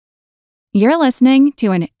You're listening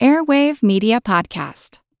to an Airwave Media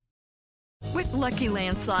Podcast. With Lucky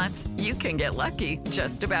Land Slots, you can get lucky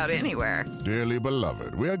just about anywhere. Dearly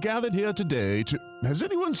beloved, we are gathered here today to... Has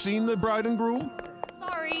anyone seen the bride and groom?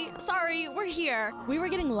 Sorry, we're here. We were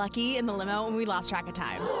getting lucky in the limo and we lost track of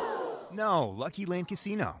time. No, Lucky Land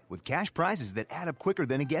Casino, with cash prizes that add up quicker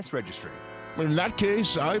than a guest registry. In that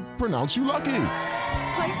case, I pronounce you lucky.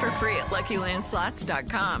 Play for free at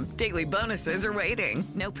LuckyLandSlots.com. Daily bonuses are waiting.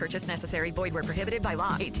 No purchase necessary. Void where prohibited by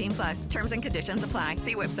law. 18+. Terms and conditions apply.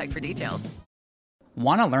 See website for details.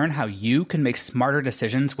 Want to learn how you can make smarter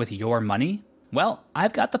decisions with your money? Well,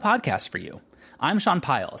 I've got the podcast for you. I'm Sean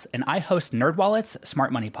Piles, and I host NerdWallet's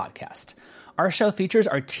Smart Money Podcast. Our show features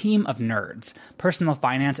our team of nerds, personal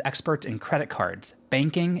finance experts in credit cards,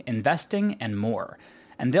 banking, investing, and more.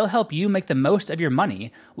 And they'll help you make the most of your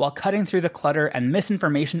money while cutting through the clutter and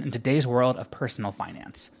misinformation in today's world of personal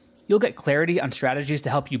finance. You'll get clarity on strategies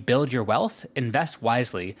to help you build your wealth, invest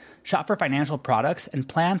wisely, shop for financial products, and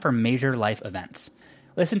plan for major life events.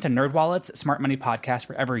 Listen to NerdWallet's Smart Money Podcast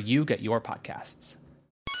wherever you get your podcasts.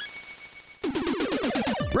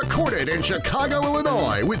 Recorded in Chicago,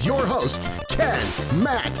 Illinois, with your hosts, Ken,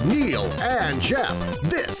 Matt, Neil, and Jeff.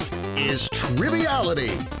 This is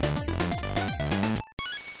Triviality.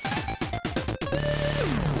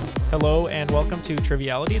 Hello and welcome to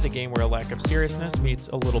Triviality, the game where a lack of seriousness meets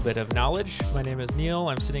a little bit of knowledge. My name is Neil.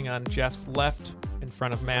 I'm sitting on Jeff's left in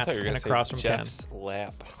front of Matt and across from Jeff's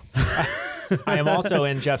lap. I am also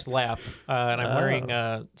in Jeff's lap, and I'm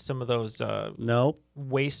wearing some of those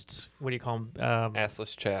waist, what do you call them?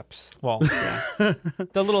 Assless chaps. Well, yeah.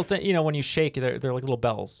 The little thing, you know, when you shake, they're like little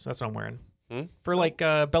bells. That's what I'm wearing. For like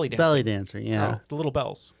belly dancing. Belly dancer, yeah. Oh, the little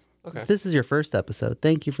bells. Okay. If this is your first episode,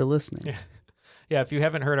 thank you for listening. Yeah. Yeah, if you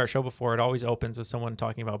haven't heard our show before, it always opens with someone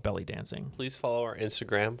talking about belly dancing. Please follow our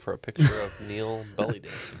Instagram for a picture of Neil belly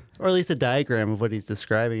dancing. Or at least a diagram of what he's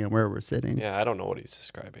describing and where we're sitting. Yeah, I don't know what he's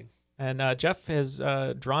describing. And Jeff has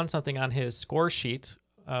drawn something on his score sheet.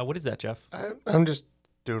 What is that, Jeff? I'm just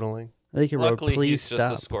doodling. I think he wrote, Luckily, please he's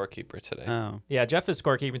stop. just a scorekeeper today. Oh. Yeah, Jeff is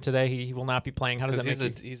scorekeeping today. He will not be playing. How does that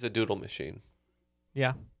make you? He's a doodle machine.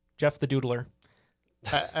 Yeah, Jeff the Doodler.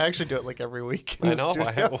 I actually do it like every week. I know.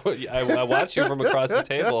 I watch you from across the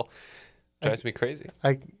table. Drives me crazy.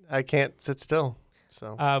 I can't sit still.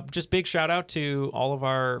 So just big shout out to all of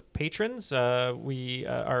our patrons. We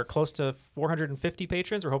are close to 450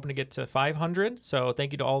 patrons. We're hoping to get to 500. So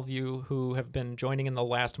thank you to all of you who have been joining in the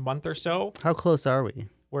last month or so. How close are we?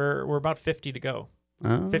 We're about 50 to go.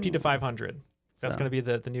 Oh. 50 to 500. That's going to be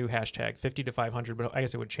the new hashtag, 50 to 500. But I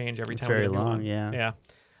guess it would change every time. Very we do long, one. yeah. Yeah.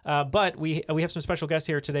 But we have some special guests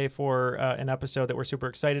here today for an episode that we're super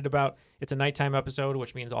excited about. It's a nighttime episode,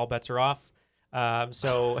 which means all bets are off.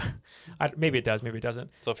 So maybe it does, maybe it doesn't.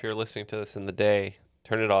 So if you're listening to this in the day,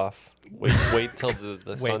 turn it off. Wait till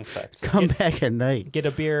the sun sets. Come back at night. Get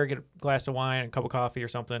a beer, get a glass of wine, a cup of coffee or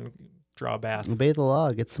something. Draw a bath. Obey the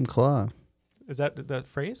law. Get some claw. Is that the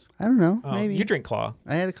phrase? I don't know. Oh, maybe. You drink claw.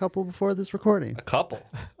 I had a couple before this recording. A couple.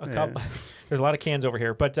 There's a lot of cans over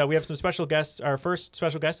here. But we have some special guests. Our first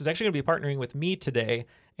special guest is actually going to be partnering with me today.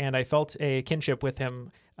 And I felt a kinship with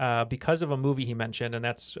him because of a movie he mentioned. And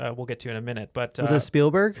that's we'll get to in a minute. But was it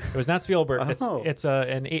Spielberg? It was not Spielberg. Oh. It's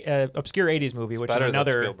an obscure 80s movie, which is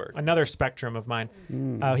another spectrum of mine.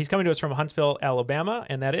 He's coming to us from Huntsville, Alabama.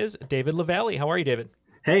 And that is David LaValle. How are you, David?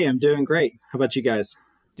 Hey, I'm doing great. How about you guys?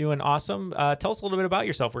 Doing awesome. Tell us a little bit about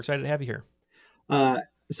yourself. We're excited to have you here.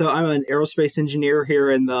 So I'm an aerospace engineer here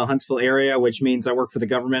in the Huntsville area, which means I work for the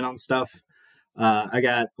government on stuff. I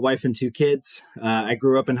got a wife and 2 kids. I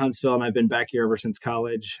grew up in Huntsville, and I've been back here ever since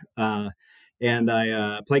college. And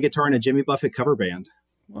I play guitar in a Jimmy Buffett cover band.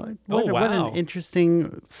 What an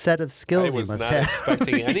interesting set of skills I was you must not have.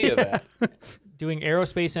 expecting any of that. Doing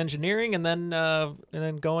aerospace engineering and then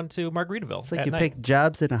going to Margaritaville. It's like you picked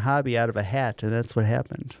jobs and a hobby out of a hat, and that's what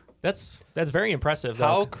happened. That's very impressive.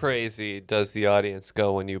 How crazy does the audience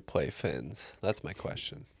go when you play fins? That's my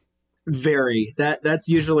question. Very. That's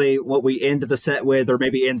usually what we end the set with, or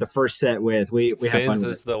maybe end the first set with. We have fun Fins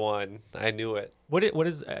with is the one. I knew it.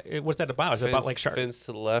 What's that about? Is it about like sharks? Fins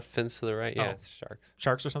to the left, fins to the right. Yeah, it's sharks.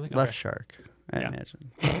 Sharks or something? Left shark, I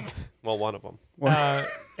imagine. Well, one of them.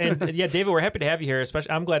 And yeah, David, we're happy to have you here.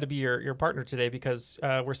 Especially, I'm glad to be your partner today because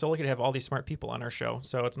we're so lucky to have all these smart people on our show.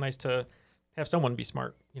 So it's nice to have someone be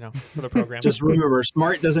smart, for the program. Just remember,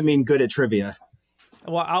 smart doesn't mean good at trivia.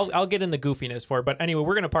 Well, I'll get in the goofiness for it. But anyway,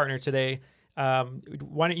 we're going to partner today.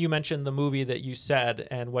 Why don't you mention the movie that you said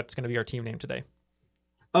and what's going to be our team name today?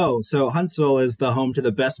 Oh, so Huntsville is the home to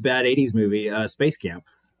the best bad 80s movie, Space Camp.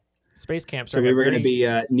 Space Camp. So we were going to be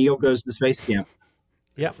Neil Goes to Space Camp.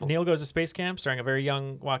 Yeah, Neil Goes to Space Camp, starring a very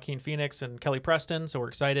young Joaquin Phoenix and Kelly Preston, so we're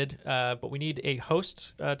excited. But we need a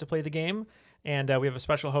host to play the game, and we have a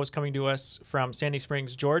special host coming to us from Sandy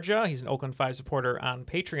Springs, Georgia. He's an Oakland 5 supporter on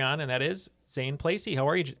Patreon, and that is Zane Placey. How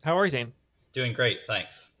are you, Zane? Doing great,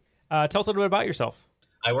 thanks. Tell us a little bit about yourself.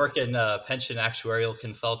 I work in pension actuarial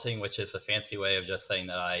consulting, which is a fancy way of just saying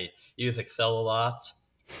that I use Excel a lot.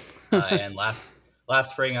 And last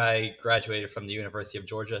spring, I graduated from the University of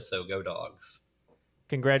Georgia, so go Dogs.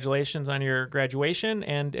 Congratulations on your graduation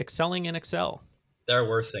and excelling in Excel. There are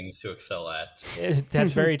worse things to excel at.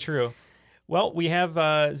 That's very true. Well, we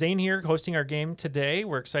have Zane here hosting our game today.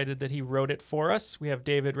 We're excited that he wrote it for us. We have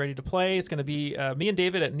David ready to play. It's going to be me and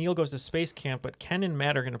David at Neil Goes to Space Camp, but Ken and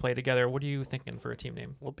Matt are going to play together. What are you thinking for a team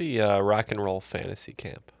name? We'll be Rock and Roll Fantasy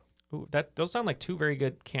Camp. Ooh, those sound like two very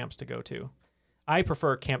good camps to go to. I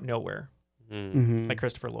prefer Camp Nowhere, like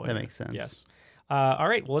Christopher Lloyd. That makes sense. Yes. All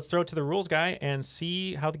right, well, let's throw it to the rules guy and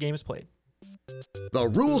see how the game is played. The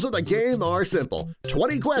rules of the game are simple.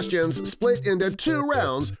 20 questions split into 2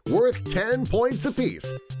 rounds worth 10 points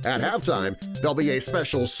apiece. At halftime, there'll be a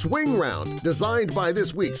special swing round designed by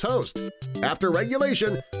this week's host. After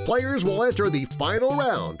regulation, players will enter the final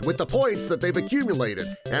round with the points that they've accumulated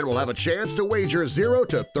and will have a chance to wager 0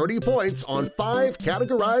 to 30 points on 5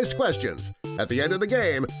 categorized questions. At the end of the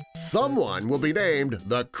game, someone will be named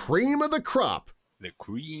the cream of the crop. The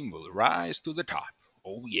cream will rise to the top.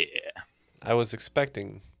 Oh, yeah. I was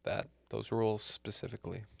expecting those rules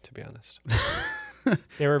specifically, to be honest.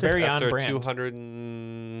 They were very on After brand.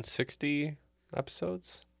 260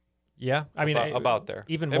 episodes? Yeah, I mean, about there.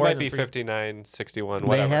 Even it more might than be 3. 59, 61,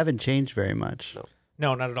 whatever. They haven't changed very much.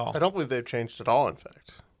 No, not at all. I don't believe they've changed at all, in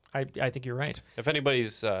fact. I think you're right. If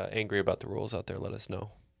anybody's angry about the rules out there, let us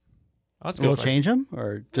know. Oh, that's We'll change them,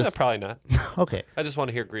 or just probably not. Okay. I just want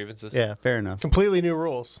to hear grievances. Yeah, fair enough. Completely new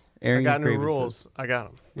rules. Airing I got new grievances. rules. I got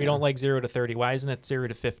them. We don't like 0 to 30. Why isn't it 0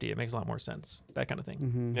 to 50? It makes a lot more sense. That kind of thing.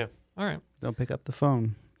 Mm-hmm. Yeah. All right. Don't pick up the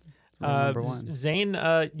phone. Rule number 1. Zane,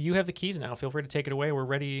 you have the keys now. Feel free to take it away. We're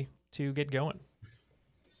ready to get going.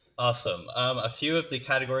 Awesome. A few of the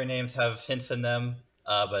category names have hints in them,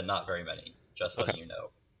 but not very many, just letting you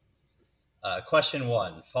know. Question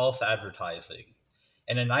 1, false advertising.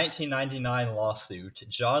 In a 1999 lawsuit,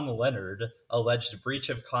 John Leonard alleged breach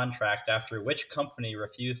of contract after which company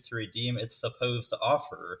refused to redeem its supposed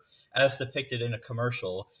offer, as depicted in a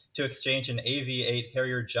commercial, to exchange an AV-8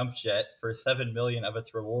 Harrier jump jet for 7 million of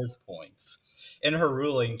its rewards points. In her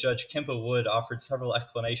ruling, Judge Kimpa Wood offered several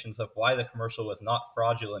explanations of why the commercial was not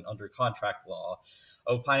fraudulent under contract law,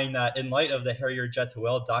 opining that in light of the Harrier jet's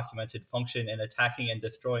well-documented function in attacking and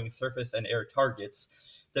destroying surface and air targets,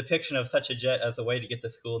 depiction of such a jet as a way to get to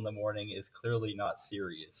school in the morning is clearly not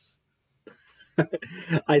serious.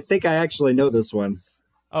 I think I actually know this one.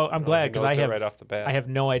 Oh, I'm glad, because I have right off the bat. I have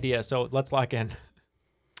no idea. So let's lock in.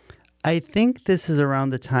 I think this is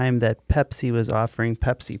around the time that Pepsi was offering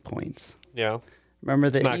Pepsi points. Yeah. Remember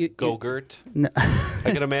it's that? Not Go-Gurt. No. I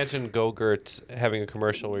can imagine Go-Gurt having a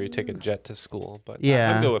commercial where you take a jet to school, but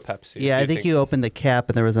yeah, I'm good with Pepsi. Yeah, I think you opened the cap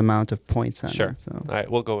and there was an amount of points on sure. it. So. All right,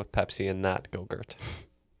 we'll go with Pepsi and not Go-Gurt.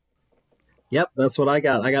 Yep, that's what I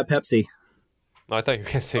got. I got Pepsi. Oh, I thought you were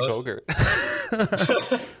going to say Go-Gurt.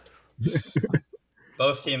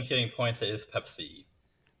 Both teams getting points. It is Pepsi.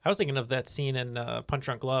 I was thinking of that scene in Punch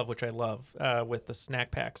Drunk Love, which I love, with the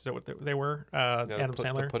snack packs. Is that what they were? Adam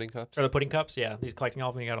Sandler? The pudding cups? Or the pudding cups, yeah. He's collecting all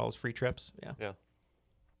of them. He got all his free trips. Yeah.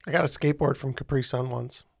 I got a skateboard from Capri Sun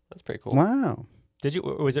once. That's pretty cool. Wow. Did you?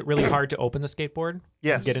 Was it really hard to open the skateboard?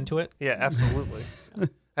 Yes. Get into it? Yeah, absolutely.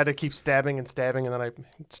 I had to keep stabbing, and then I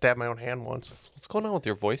stabbed my own hand once. What's going on with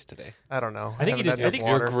your voice today? I don't know. I think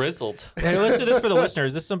you're grizzled. Hey, let's do this for the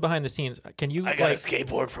listeners. This is some behind the scenes. Can you? I got a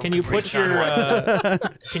skateboard from. Can you put your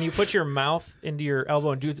Can you put your mouth into your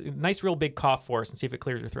elbow and do a nice, real big cough for us and see if it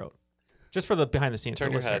clears your throat? Just for the behind the scenes. Turn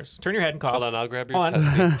for your listeners. head. Turn your head and cough. Hold on, I'll grab your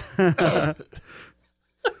testing.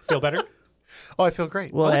 Feel better? Oh, I feel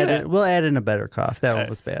great. We'll add in a better cough. That one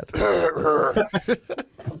was bad.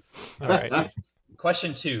 All right.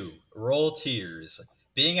 Question 2, Roll Tears.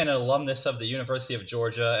 Being an alumnus of the University of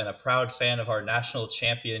Georgia and a proud fan of our national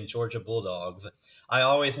champion Georgia Bulldogs, I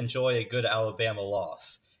always enjoy a good Alabama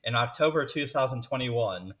loss. In October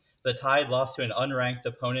 2021, the Tide lost to an unranked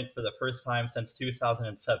opponent for the first time since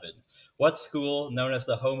 2007. What school, known as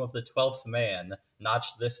the home of the 12th man,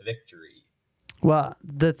 notched this victory? Well,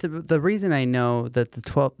 the reason I know that the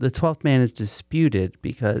 12th man is disputed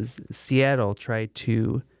because Seattle tried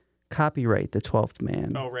to copyright the 12th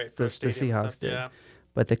man. Oh, right. The stadium Seahawks stuff, did. yeah.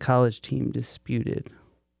 But the college team disputed.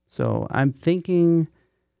 So I'm thinking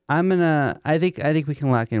I think we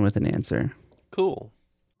can lock in with an answer. Cool.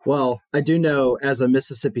 Well, I do know as a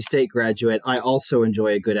Mississippi State graduate, I also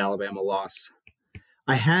enjoy a good Alabama loss.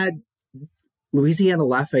 I had Louisiana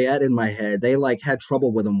Lafayette in my head. They had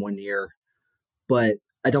trouble with them one year, but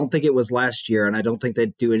I don't think it was last year, and I don't think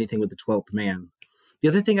they'd do anything with the 12th man. The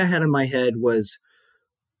other thing I had in my head was,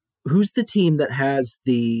 who's the team that has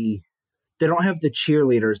they don't have the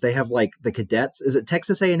cheerleaders. They have the cadets. Is it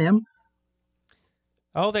Texas A&M?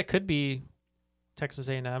 Oh, that could be Texas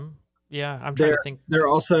A&M. Yeah, I'm trying to think. They're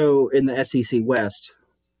also in the SEC West,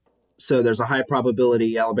 so there's a high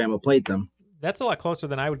probability Alabama played them. That's a lot closer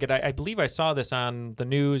than I would get. I believe I saw this on the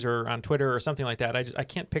news or on Twitter or something like that. I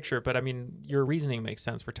can't picture it, but I mean, your reasoning makes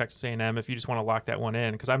sense for Texas A&M if you just want to lock that one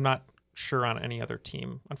in, because I'm not sure on any other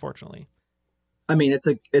team, unfortunately. I mean,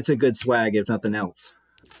 it's a good swag if nothing else.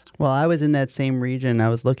 Well, I was in that same region. I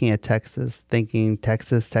was looking at Texas, thinking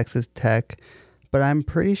Texas Tech, but I'm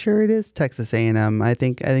pretty sure it is Texas A&M. I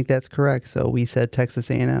think that's correct. So we said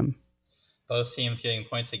Texas A&M. Both teams getting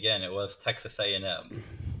points again. It was Texas A&M.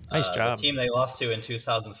 Nice job. The team they lost to in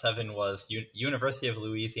 2007 was University of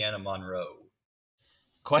Louisiana Monroe.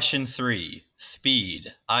 Question 3.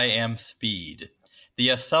 Speed. I am Speed. The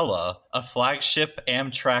Acela, a flagship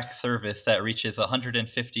Amtrak service that reaches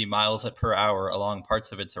 150 miles per hour along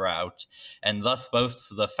parts of its route, and thus boasts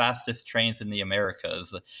the fastest trains in the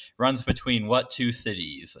Americas, runs between what two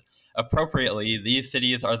cities? Appropriately, these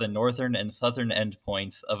cities are the northern and southern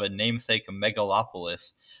endpoints of a namesake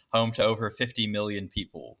megalopolis, home to over 50 million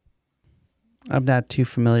people. I'm not too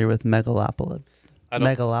familiar with Megalopolis.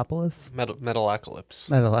 Megalopolis? Metalocalypse.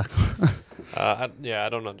 Metalocalypse. I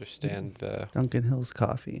don't understand the Duncan Hill's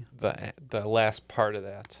coffee. The last part of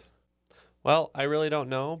that. Well, I really don't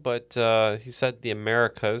know, but he said the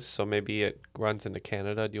Americas, so maybe it runs into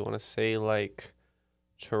Canada. Do you want to say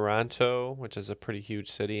Toronto, which is a pretty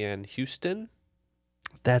huge city, and Houston?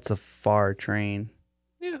 That's a far train.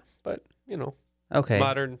 Yeah, but okay.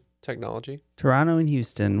 Modern technology. Toronto and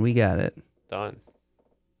Houston, we got it. Done.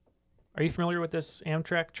 Are you familiar with this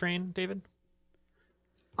Amtrak train, David?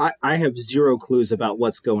 I have zero clues about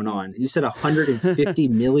what's going on. You said 150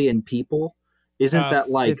 million people? Isn't that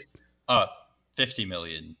 50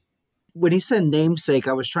 million. When he said namesake,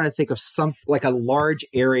 I was trying to think of a large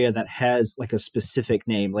area that has a specific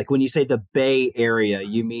name. Like when you say the Bay Area,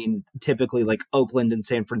 you mean typically Oakland and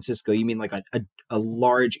San Francisco. You mean a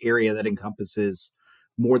large area that encompasses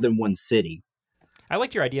more than one city. I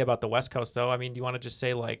liked your idea about the West Coast, though. I mean, do you want to just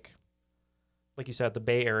say like you said, the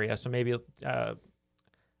Bay Area? So maybe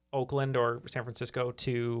Oakland or San Francisco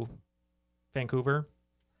to Vancouver.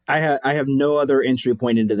 I have no other entry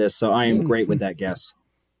point into this, so I am great with that guess.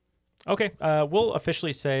 Okay, we'll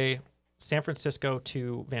officially say San Francisco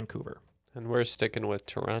to Vancouver. And we're sticking with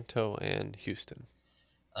Toronto and Houston.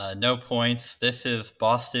 No points. This is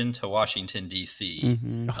Boston to Washington, D.C.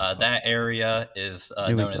 Mm-hmm. That area is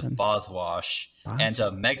known as Boswash. And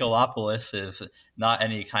megalopolis is not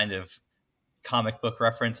any kind of comic book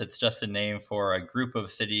reference. It's just a name for a group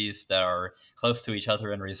of cities that are close to each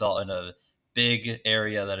other and result in a big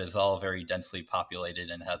area that is all very densely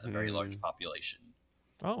populated and has a very large population.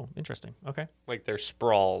 Oh, interesting. Okay. Like their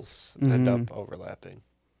sprawls end up overlapping.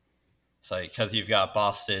 So, because you've got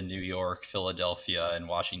Boston, New York, Philadelphia, and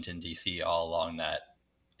Washington, D.C. all along that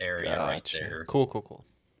area right there. Cool.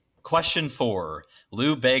 Question 4.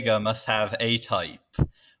 Lou Bega must have a type.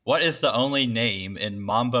 What is the only name in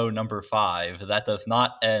Mambo number 5 that does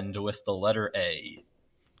not end with the letter A?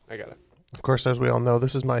 I got it. Of course, as we all know,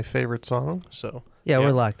 this is my favorite song. So yeah,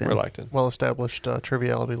 we're locked in. We're locked in. Well-established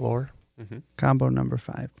triviality lore. Mm-hmm. Combo number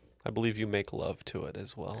 5. I believe you make love to it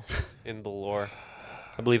as well in the lore.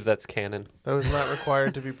 I believe that's canon. That was not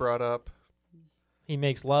required to be brought up. He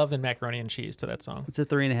makes love and macaroni and cheese to that song. It's a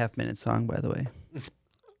 3.5-minute song, by the way.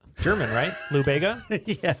 German, right? Lou Bega?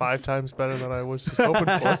 Yes. 5 times better than I was hoping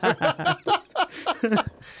for.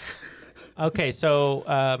 Okay, so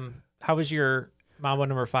how was your Mambo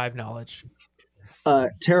number 5 knowledge?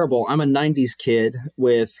 Terrible. I'm a 90s kid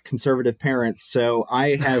with conservative parents, so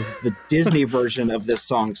I have the Disney version of this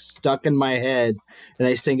song stuck in my head, and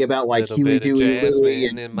they sing about Huey, Dewey, Louie.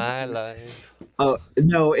 In my life. Oh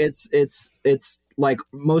no, it's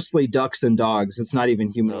mostly ducks and dogs. It's not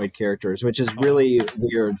even humanoid characters, which is really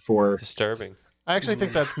weird for disturbing. I actually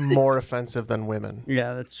think that's more offensive than women.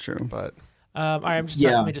 Yeah, that's true. But all right,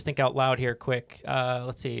 let me just think out loud here quick.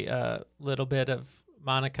 Let's see, a little bit of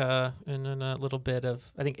Monica and then a little bit of,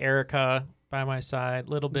 I think, Erica by my side, a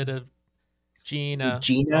little bit of Gina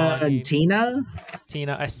and Tina,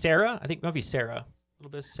 Sarah. I think maybe Sarah. A little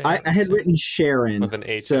bit of Sarah. I had written Sharon with an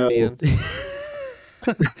H so at the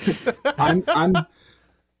end.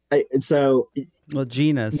 so well,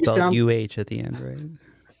 Gina spelled UH at the end, right?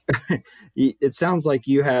 it sounds like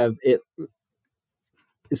you have it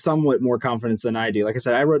somewhat more confidence than I do. Like I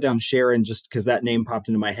said, I wrote down Sharon just because that name popped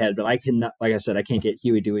into my head, but I cannot, like I said, I can't get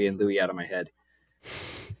Huey, Dewey, and Louie out of my head.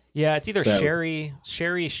 Yeah, it's either Sherry,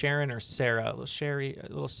 Sharon, or Sarah. A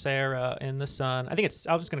little Sarah in the sun. I think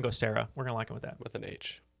I'm just gonna go Sarah. We're gonna lock him with that. With an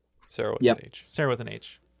H. Sarah with an H. Sarah with an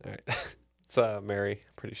H. All right. It's Mary,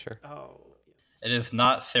 pretty sure. Oh. It is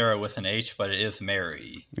not Sarah with an H, but it is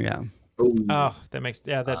Mary. Yeah. Oh, that's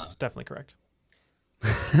definitely correct.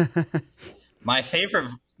 My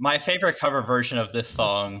favorite cover version of this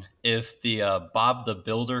song is the Bob the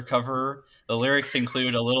Builder cover. The lyrics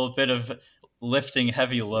include a little bit of lifting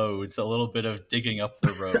heavy loads, a little bit of digging up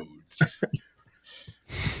the roads.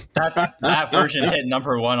 that version hit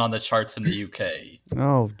 #1 on the charts in the UK.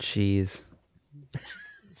 Oh, jeez.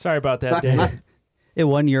 Sorry about that, Dave. It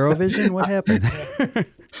won Eurovision? What happened?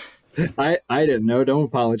 I didn't know. Don't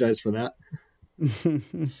apologize for that.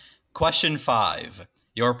 Question 5.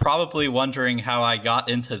 You're probably wondering how I got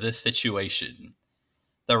into this situation.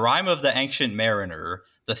 The Rime of the Ancient Mariner,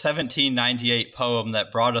 the 1798 poem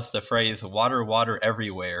that brought us the phrase water, water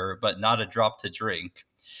everywhere, but not a drop to drink,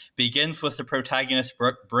 begins with the protagonist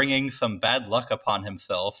bringing some bad luck upon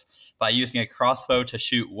himself by using a crossbow to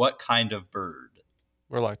shoot what kind of bird?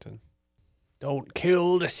 We're locked in. Don't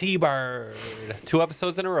kill the seabird. 2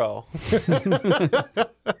 episodes in a row.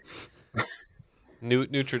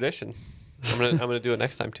 New tradition. I'm gonna do it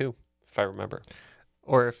next time too, if I remember.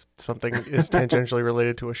 Or if something is tangentially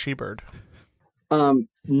related to a she-bird.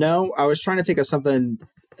 No, I was trying to think of something.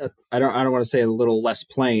 I don't want to say a little less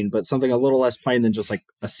plain, but something a little less plain than just like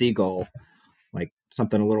a seagull, like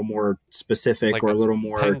something a little more specific, Like or a a little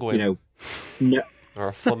more, penguin. No. Or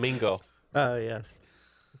a flamingo. Oh, yes.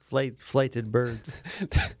 Flighted birds.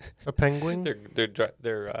 A penguin? They're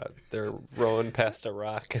rowing past a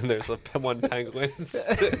rock, and there's one penguin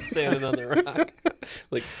standing on the rock.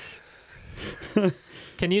 Like,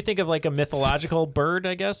 can you think of like a mythological bird,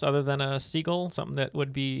 I guess, other than a seagull, something that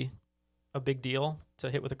would be a big deal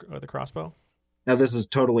to hit with a crossbow? Now this is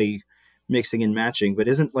totally mixing and matching, but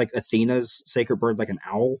isn't like Athena's sacred bird like an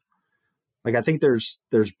owl? Like I think there's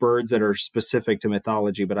birds that are specific to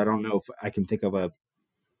mythology, but I don't know if I can think of a.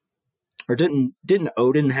 Or didn't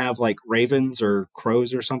Odin have like ravens or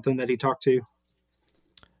crows or something that he talked to?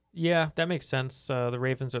 Yeah, that makes sense. The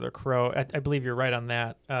ravens or the crow. I believe you're right on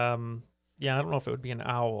that. Yeah, I don't know if it would be an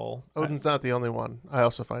owl. Odin's not the only one. I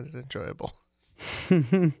also find it enjoyable.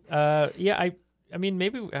 Yeah, I mean,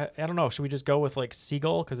 maybe, I don't know. Should we just go with like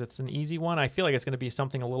seagull because it's an easy one? I feel like it's going to be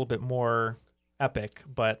something a little bit more epic,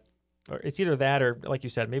 but it's either that or, like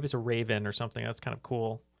you said, maybe it's a raven or something. That's kind of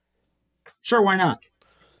cool. Sure, why not?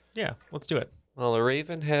 Yeah, let's do it. well, a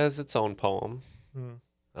raven has its own poem.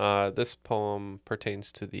 Hmm. This poem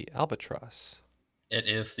pertains to the albatross. It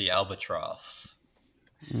is the albatross.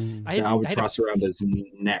 The albatross around his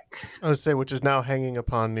neck. I would say, which is now hanging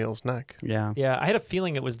upon Neil's neck. Yeah. Yeah, I had a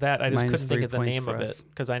feeling it was that. I just Minus couldn't think 3 of the points name for of us. it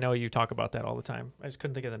because I know you talk about that all the time. I just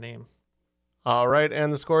couldn't think of the name. All right,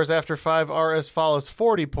 and the scores after 5 are as follows: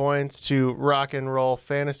 40 points to Rock and Roll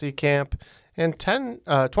Fantasy Camp, and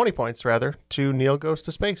 20 points rather to Neil Goes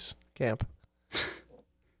to Space Camp.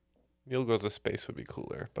 Neil Goes to Space would be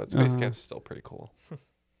cooler, but Space Camp's still pretty cool.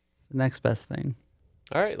 Next best thing.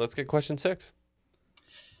 All right, let's get question 6.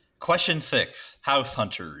 Question 6. House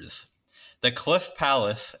Hunters. The Cliff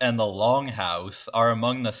Palace and the Long House are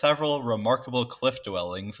among the several remarkable cliff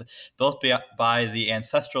dwellings built by the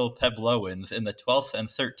ancestral Puebloans in the 12th and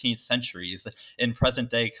 13th centuries in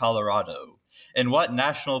present-day Colorado. In what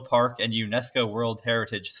national park and UNESCO World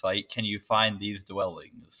Heritage Site can you find these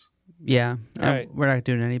dwellings? Yeah. All right. We're not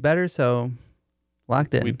doing any better, so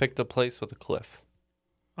locked in. We picked a place with a cliff.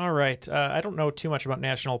 All right. I don't know too much about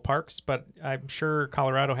national parks, but I'm sure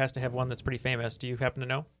Colorado has to have one that's pretty famous. Do you happen to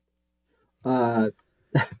know? When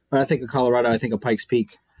I think of Colorado, I think of Pikes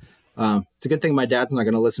Peak. It's a good thing my dad's not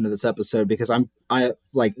going to listen to this episode because I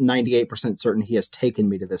like 98% certain he has taken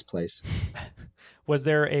me to this place. Was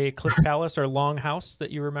there a Cliff Palace or Long House that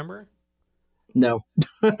you remember? No,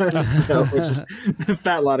 no, which is a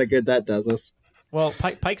fat lot of good that does us. Well,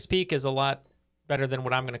 Pikes Peak is a lot better than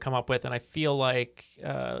what I'm going to come up with, and I feel like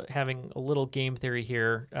having a little game theory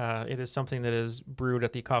here, it is something that is brewed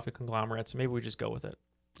at the coffee conglomerate, so maybe we just go with it.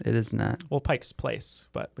 It is not. Well, Pike's Place,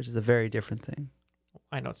 but which is a very different thing.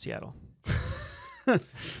 I know it's Seattle. All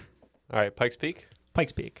right, Pikes Peak?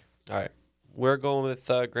 Pikes Peak. All right. We're going with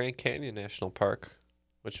Grand Canyon National Park,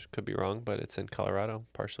 which could be wrong, but it's in Colorado,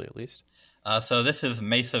 partially at least. So this is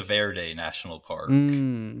Mesa Verde National Park.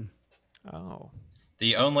 Oh.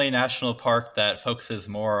 The only national park that focuses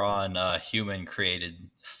more on human-created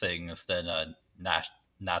things than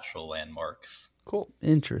natural landmarks. Cool.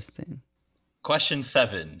 Interesting. Question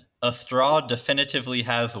 7. A straw definitively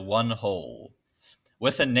has one hole.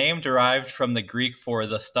 With a name derived from the Greek for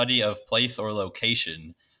the study of place or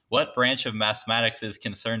location, what branch of mathematics is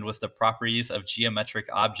concerned with the properties of geometric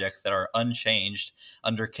objects that are unchanged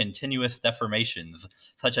under continuous deformations,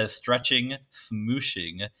 such as stretching,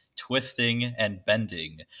 smooshing, twisting, and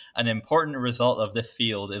bending? An important result of this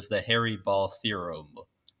field is the Hairy-Ball theorem.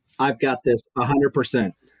 I've got this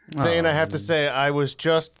 100%. Zane, I have to say, I was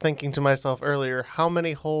just thinking to myself earlier, how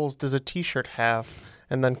many holes does a t-shirt have?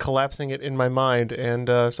 And then collapsing it in my mind. And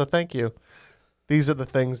so thank you. These are the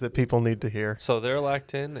things that people need to hear. So they're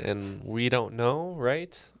locked in, and we don't know,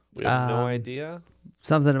 right? We have no idea.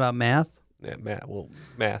 Something about math? Yeah,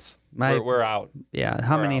 math. We're out. Yeah.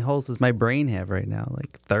 How many holes does my brain have right now?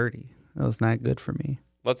 Like 30. That was not good for me.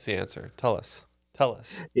 What's the answer? Tell us.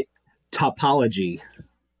 Topology.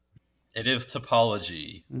 It is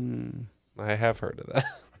topology. I have heard of that.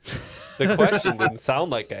 The question didn't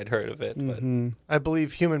sound like I'd heard of it, but I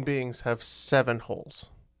believe human beings have 7 holes.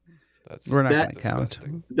 We're not going to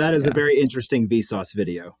count. That is a very interesting Vsauce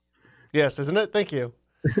video. Yes, isn't it? Thank you.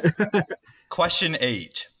 Question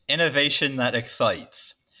 8. Innovation that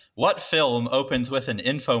excites. What film opens with an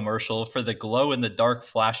infomercial for the glow-in-the-dark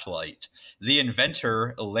flashlight? The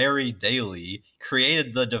inventor, Larry Daly,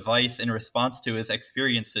 created the device in response to his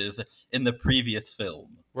experiences in the previous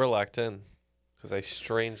film. We're locked in because I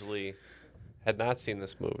strangely had not seen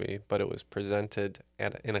this movie, but it was presented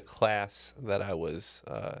in a class that I was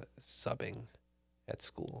subbing at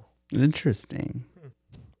school. Interesting.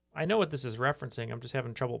 I know what this is referencing. I'm just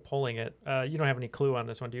having trouble pulling it. You don't have any clue on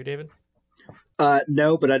this one, do you, David?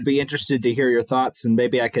 No, but I'd be interested to hear your thoughts, and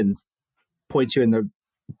maybe I can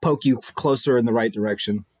poke you closer in the right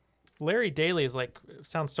direction. Larry Daly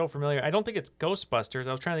sounds so familiar. I don't think it's Ghostbusters.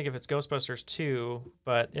 I was trying to think if it's Ghostbusters 2,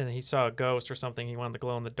 and he saw a ghost or something. He wanted the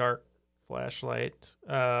glow-in-the-dark flashlight.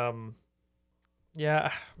 Yeah,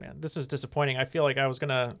 man, this is disappointing. I feel like I was going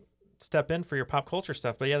to step in for your pop culture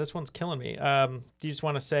stuff, but yeah, this one's killing me. Do you just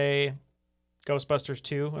want to say Ghostbusters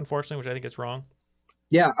 2, unfortunately, which I think is wrong?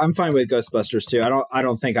 Yeah, I'm fine with Ghostbusters 2. I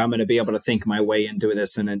don't think I'm going to be able to think my way into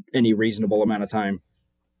this in any reasonable amount of time.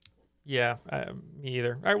 Yeah, me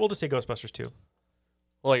either. All right, we'll just say Ghostbusters 2.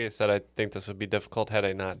 Well, like I said, I think this would be difficult had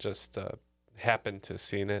I not just happened to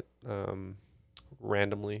seen it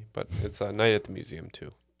randomly, but it's Night at the Museum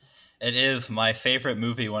 2. It is my favorite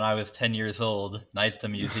movie when I was 10 years old, Night at the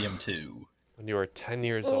Museum 2. When you were 10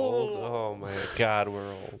 years old? Oh my God,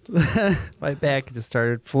 we're old. My back just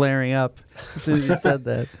started flaring up as soon as you said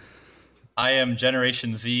that. I am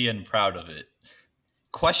Generation Z and proud of it.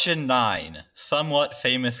 Question 9. Somewhat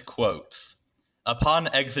famous quotes.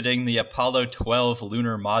 Upon exiting the Apollo 12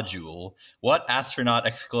 lunar module, what astronaut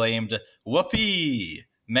exclaimed, "Whoopee!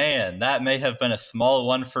 Man, that may have been a small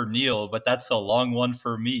one for Neil, but that's a long one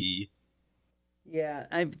for me." Yeah,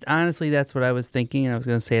 honestly, that's what I was thinking, and I was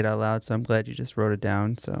going to say it out loud, so I'm glad you just wrote it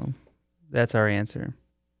down. So that's our answer.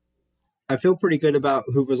 I feel pretty good about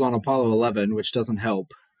who was on Apollo 11, which doesn't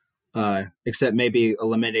help, except maybe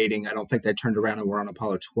eliminating. I don't think they turned around and were on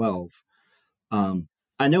Apollo 12.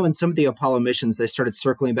 I know in some of the Apollo missions, they started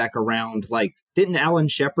circling back around. Like, didn't Alan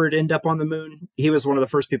Shepard end up on the moon? He was one of the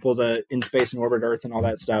first people to in space and orbit Earth and all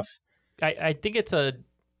that stuff. I think it's a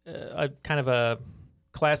kind of a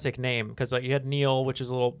classic name because you had Neil, which is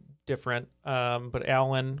a little different, but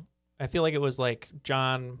Alan, I feel like it was like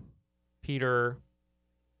John, Peter,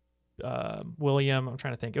 William. I'm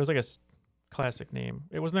trying to think. It was like a classic name.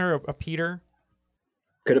 Wasn't there a Peter?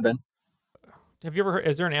 Could have been. Have you ever heard?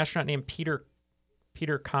 Is there an astronaut named Peter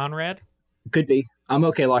Conrad? Could be. I'm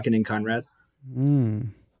okay locking in Conrad.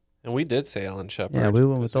 And we did say Alan Shepard. Yeah, we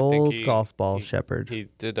went with old golf ball Shepard. He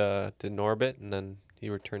did an orbit, and then he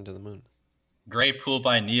returned to the moon. Great pool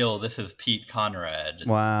by Neil. This is Pete Conrad.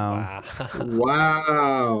 Wow.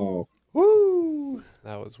 Wow. Woo!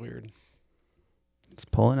 That was weird. It's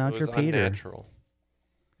pulling out your Peter. Unnatural.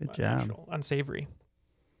 Good job. Unsavory.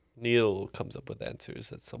 Neil comes up with answers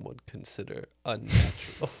that some would consider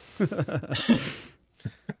unnatural.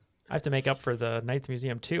 I have to make up for the Night at the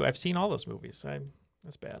Museum 2. I've seen all those movies.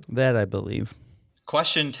 That's bad. That I believe.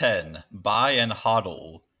 Question 10. Buy and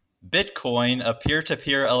hodl. Bitcoin, a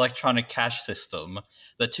peer-to-peer electronic cash system,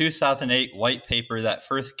 the 2008 white paper that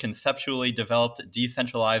first conceptually developed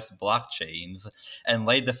decentralized blockchains and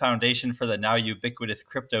laid the foundation for the now ubiquitous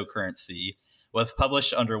cryptocurrency, was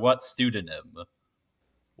published under what pseudonym?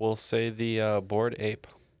 We'll say the Bored Ape.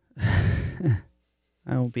 I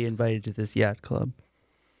won't be invited to this yacht club.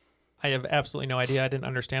 I have absolutely no idea. I didn't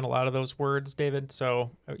understand a lot of those words, David,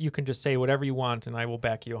 so you can just say whatever you want, and I will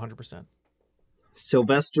back you 100%.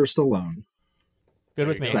 Sylvester Stallone. Good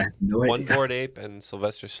with me. I have no One idea. Bored Ape and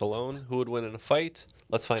Sylvester Stallone. Who would win in a fight?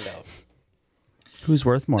 Let's find out. Who's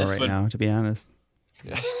worth more This right would- now, to be honest?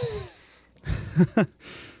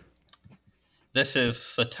 This is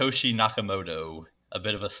Satoshi Nakamoto. A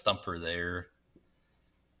bit of a stumper there.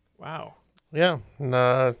 Wow. Yeah, and,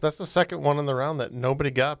 that's the second one in the round that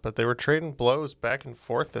nobody got, but they were trading blows back and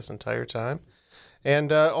forth this entire time.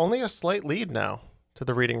 And only a slight lead now to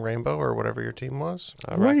the Reading Rainbow, or whatever your team was.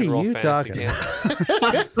 What Rock and are Roll you Fantasy talking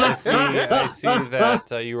Camp. I see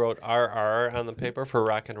that you wrote RR on the paper for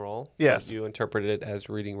Rock and Roll. but Yes. You interpreted it as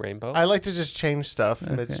Reading Rainbow. I like to just change stuff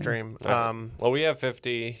midstream. All right. Well, we have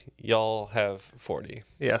 50. Y'all have 40.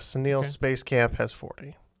 Yes, Neil's Space Camp has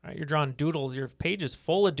 40. All right, you're drawing doodles. Your page is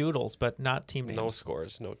full of doodles, but not team names. No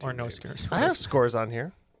scores. No team Or no names. scores. I have scores on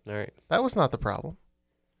here. All right. That was not the problem.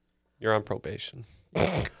 You're on probation.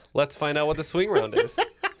 Let's find out what the swing round is.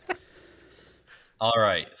 All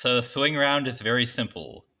right, so the swing round is very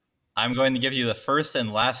simple. I'm going to give you the first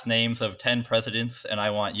and last names of 10 presidents, and I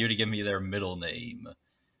want you to give me their middle name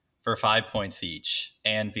for 5 points each.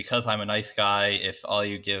 And because I'm a nice guy, if all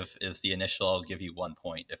you give is the initial, I'll give you 1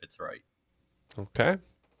 point if it's right. Okay.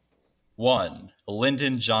 1.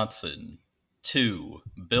 Lyndon Johnson. 2.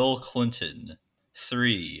 Bill Clinton.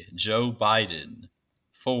 3. Joe Biden.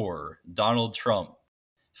 4. Donald Trump.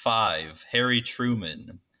 5. Harry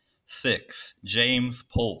Truman. 6. James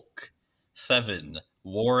Polk. 7.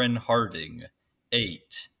 Warren Harding.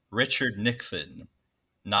 8. Richard Nixon.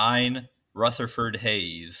 9. Rutherford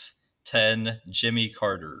Hayes. 10. Jimmy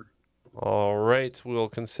Carter. All right. We'll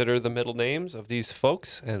consider the middle names of these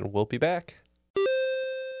folks, and we'll be back.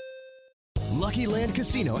 Lucky Land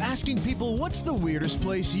Casino, asking people, what's the weirdest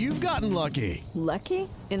place you've gotten lucky? Lucky?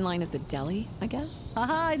 In line at the deli, I guess?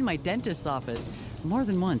 Aha, in my dentist's office. More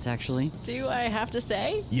than once, actually. Do I have to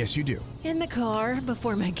say? Yes, you do. In the car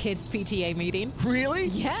before my kids' PTA meeting. Really?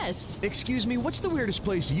 Yes. Excuse me, what's the weirdest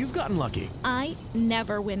place you've gotten lucky? I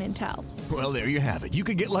never win and tell. Well, there you have it. You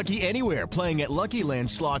can get lucky anywhere, playing at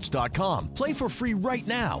LuckyLandSlots.com. Play for free right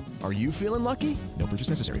now. Are you feeling lucky? No purchase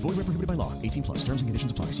necessary. Void where prohibited by law. 18 plus. Terms and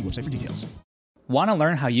conditions apply. See website for details. Want to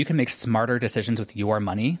learn how you can make smarter decisions with your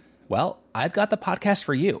money? Well, I've got the podcast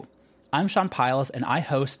for you. I'm Sean Piles, and I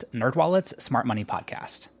host NerdWallet's Smart Money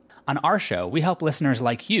Podcast. On our show, we help listeners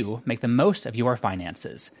like you make the most of your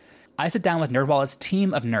finances. I sit down with NerdWallet's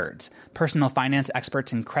team of nerds, personal finance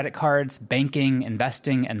experts in credit cards, banking,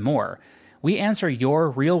 investing, and more. We answer your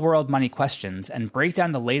real-world money questions and break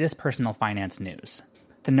down the latest personal finance news.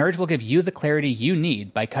 The nerds will give you the clarity you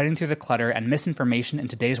need by cutting through the clutter and misinformation in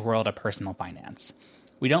today's world of personal finance.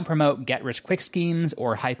 We don't promote get-rich-quick schemes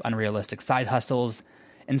or hype unrealistic side hustles.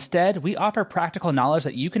 Instead, we offer practical knowledge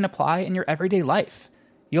that you can apply in your everyday life.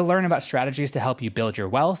 You'll learn about strategies to help you build your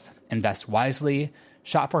wealth, invest wisely,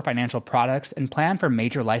 shop for financial products, and plan for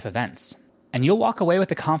major life events. And you'll walk away with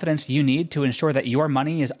the confidence you need to ensure that your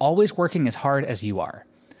money is always working as hard as you are.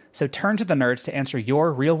 So turn to the nerds to answer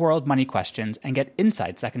your real-world money questions and get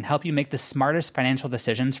insights that can help you make the smartest financial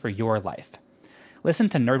decisions for your life. Listen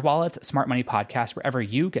to NerdWallet's Smart Money Podcast wherever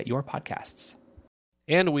you get your podcasts.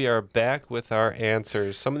 And we are back with our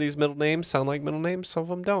answers. Some of these middle names sound like middle names, some of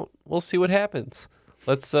them don't. We'll see what happens.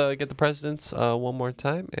 Let's get the presidents one more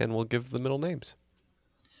time, and we'll give the middle names.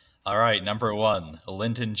 All right, number 1,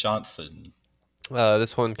 Lyndon Johnson.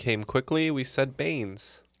 This one came quickly. We said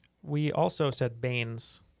Baines. We also said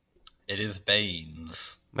Baines. It is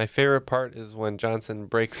Baines. My favorite part is when Johnson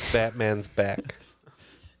breaks Batman's back.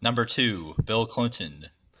 Number 2, Bill Clinton.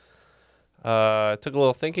 It took a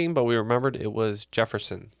little thinking, but we remembered it was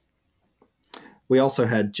Jefferson. We also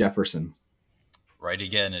had Jefferson. Right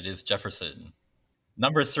again, it is Jefferson.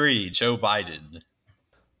 Number 3, Joe Biden.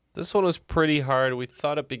 This one was pretty hard. We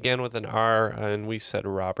thought it began with an R, and we said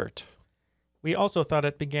Robert. We also thought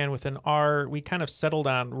it began with an R. We kind of settled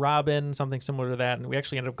on Robin, something similar to that, and we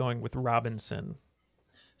actually ended up going with Robinson.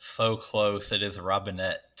 So close, it is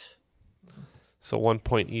Robinette. So 1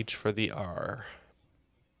 point each for the R.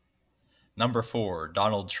 Number 4,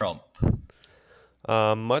 Donald Trump.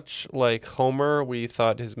 Much like Homer, we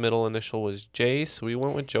thought his middle initial was J, so we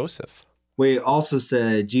went with Joseph. We also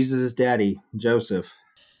said Jesus' daddy, Joseph.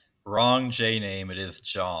 Wrong J name, it is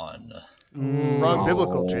John. Wrong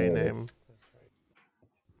biblical J name.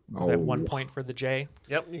 So is that 1 point for the J?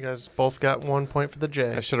 Yep, you guys both got 1 point for the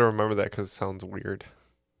J. I should have remembered that because it sounds weird.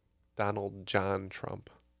 Donald John Trump.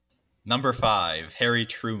 Number 5, Harry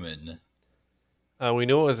Truman. We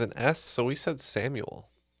knew it was an S, so we said Samuel.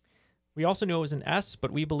 We also knew it was an S,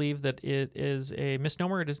 but we believe that it is a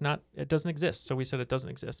misnomer. It is not. It doesn't exist. So we said it doesn't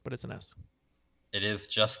exist, but it's an S. It is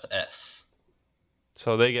just S.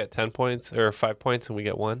 So they get 10 points or 5 points and we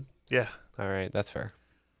get 1? Yeah. All right, that's fair.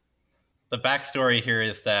 The backstory here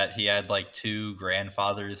is that he had like 2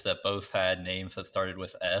 grandfathers that both had names that started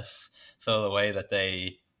with S. So the way that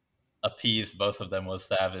they appeased both of them was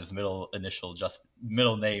to have his middle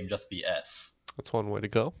name just be S. That's one way to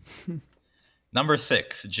go. Number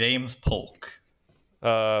 6, James Polk.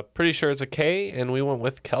 Pretty sure it's a K, and we went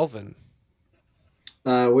with Kelvin.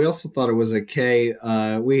 We also thought it was a K.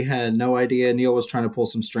 We had no idea. Neil was trying to pull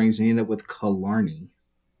some strings, and he ended up with Killarney.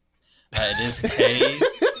 It is K.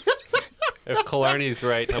 If Killarney's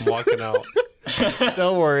right, I'm walking out.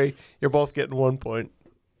 Don't worry. You're both getting 1 point.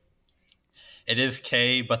 It is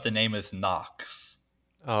K, but the name is Knox.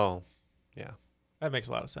 Oh, yeah. That makes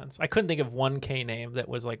a lot of sense. I couldn't think of one K name that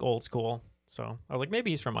was like old school. So I was like,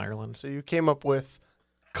 maybe he's from Ireland. So you came up with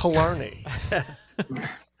Killarney.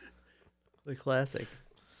 The classic.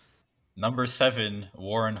 Number 7,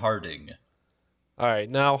 Warren Harding. All right.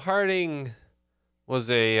 Now, Harding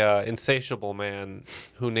was a insatiable man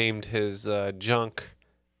who named his junk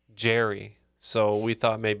Jerry. So we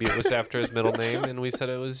thought maybe it was after his middle name, and we said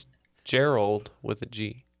it was Gerald with a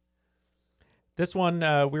G. This one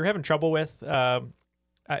we were having trouble with.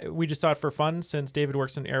 We just thought for fun, since David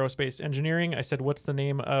works in aerospace engineering, I said, what's the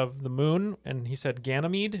name of the moon? And he said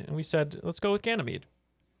Ganymede. And we said, let's go with Ganymede.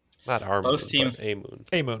 Not our Both moon, teams, but a moon.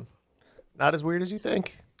 A moon. Not as weird as you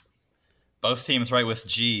think. Both teams right with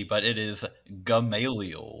G, but it is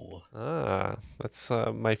Gamaliel. Ah, that's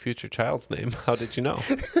my future child's name. How did you know?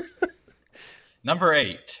 Number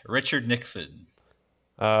 8, Richard Nixon.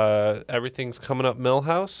 Everything's coming up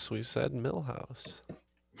Millhouse. We said Millhouse.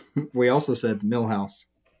 We also said Millhouse.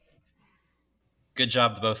 Good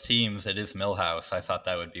job to both teams. It is Millhouse. I thought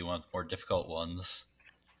that would be one of the more difficult ones.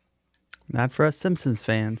 Not for us Simpsons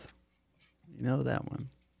fans. You know that one.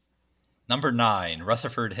 Number 9,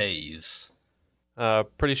 Rutherford Hayes.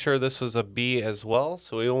 Pretty sure this was a B as well,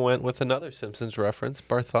 so we went with another Simpsons reference,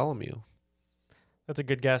 Bartholomew. That's a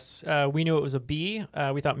good guess. We knew it was a B.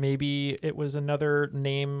 We thought maybe it was another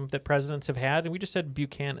name that presidents have had, and we just said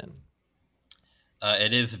Buchanan.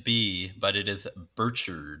 It is B, but it is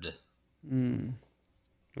Burchard.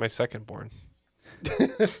 My second born.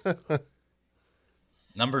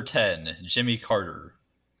 Number 10, Jimmy Carter.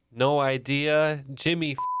 No idea.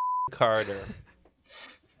 Jimmy Carter.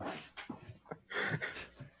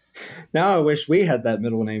 Now I wish we had that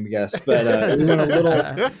middle name guess, but we went a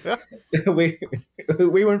little.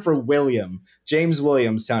 we went for William. James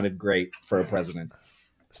Williams sounded great for a president.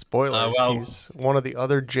 Spoilers. He's one of the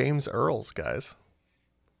other James Earls guys.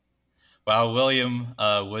 While William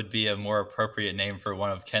would be a more appropriate name for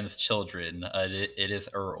one of Ken's children, it is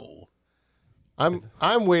Earl.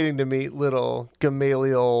 I'm waiting to meet little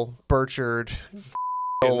Gamaliel Burchard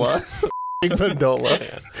Pandola.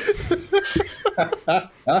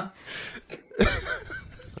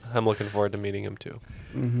 I'm looking forward to meeting him too.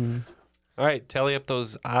 Mm-hmm. All right, tally up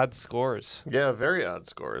those odd scores. Yeah, very odd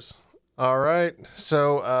scores. All right,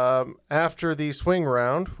 so after the swing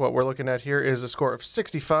round, what we're looking at here is a score of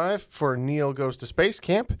 65 for Neil Goes to Space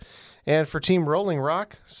Camp, and for Team Rolling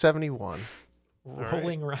Rock, 71.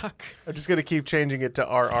 Rolling Rock? I'm just going to keep changing it to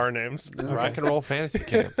RR names. Rock and Roll Fantasy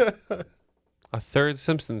Camp. A third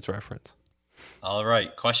Simpsons reference. All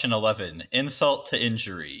right, question 11. Insult to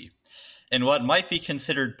injury. In what might be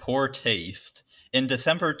considered poor taste, in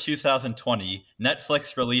December 2020,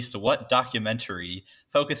 Netflix released what documentary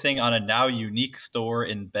focusing on a now unique store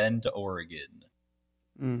in Bend, Oregon?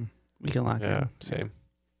 We can lock in. Same.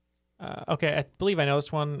 Okay, I believe I know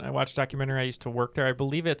this one. I watched a documentary. I used to work there. I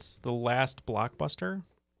believe it's The Last Blockbuster.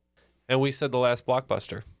 And we said The Last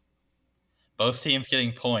Blockbuster. Both teams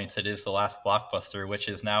getting points. It is The Last Blockbuster, which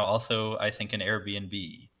is now also, I think, an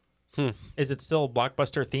Airbnb. Is it still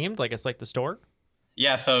Blockbuster themed? Like it's like the store?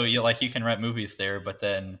 Yeah, so you can rent movies there, but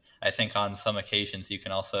then I think on some occasions you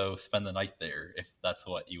can also spend the night there if that's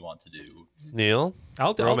what you want to do. Neil?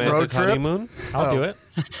 I'll do Romantic honeymoon? I'll do it.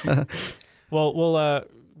 Well, we'll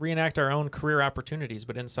reenact our own career opportunities,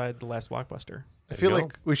 but inside The Last Blockbuster. I feel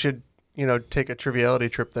like we should, take a triviality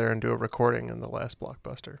trip there and do a recording in The Last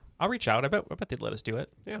Blockbuster. I'll reach out. I bet they'd let us do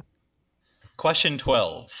it. Yeah. Question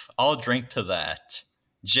 12. I'll drink to that.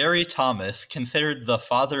 Jerry Thomas, considered the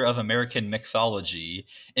father of American mixology,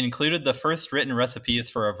 included the first written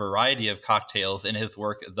recipes for a variety of cocktails in his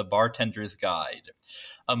work The Bartender's Guide.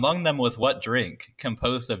 Among them was what drink,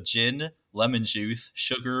 composed of gin, lemon juice,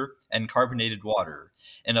 sugar, and carbonated water.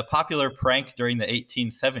 In a popular prank during the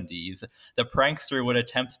 1870s, the prankster would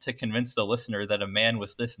attempt to convince the listener that a man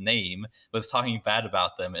with this name was talking bad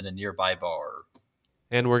about them in a nearby bar.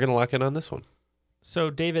 And we're going to lock in on this one.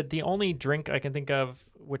 So, David, the only drink I can think of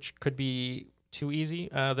which could be too easy,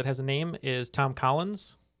 that has a name is Tom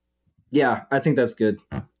Collins. Yeah, I think that's good.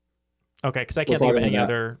 Okay, because I can't think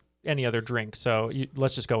of any other drink. So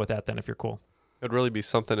let's just go with that then, if you're cool. It'd really be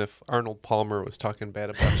something if Arnold Palmer was talking bad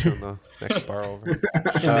about you in the next bar over. In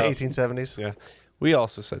the 1870s? Yeah. We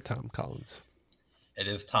also said Tom Collins. It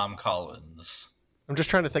is Tom Collins. I'm just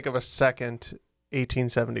trying to think of a second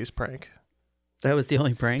 1870s prank. That was the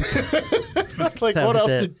only prank? Like,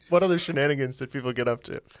 what other shenanigans did people get up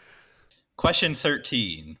to? Question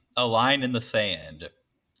 13. A line in the sand.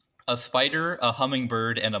 A spider, a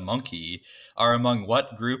hummingbird, and a monkey are among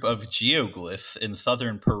what group of geoglyphs in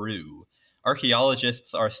southern Peru?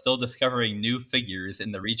 Archaeologists are still discovering new figures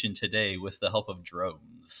in the region today with the help of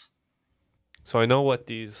drones. So I know what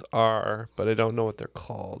these are, but I don't know what they're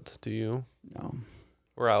called. Do you? No.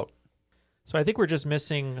 We're out. So I think we're just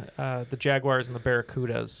missing the jaguars and the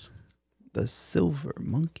barracudas. The silver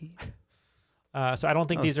monkey. So I don't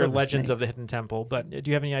think these are Silver legends snake. of the Hidden Temple. But do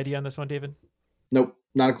you have any idea on this one, David? Nope,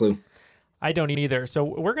 not a clue. I don't either. So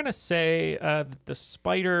we're going to say the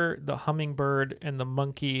spider, the hummingbird, and the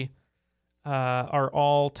monkey are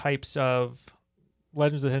all types of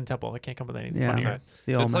legends of the Hidden Temple. I can't come up with anything funnier.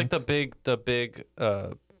 It's like the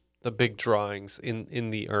big drawings in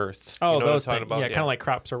the earth. Oh, you know those what I'm talking things. about? Yeah, kind of like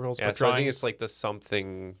crop circles, Yeah, but so I think drawings. it's like the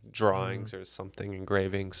something drawings or something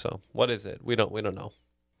engraving. So what is it? We don't know.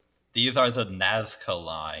 These are the Nazca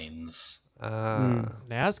lines.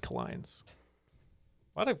 Nazca lines.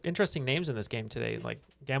 A lot of interesting names in this game today, like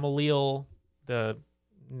Gamaliel, the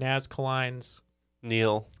Nazca lines.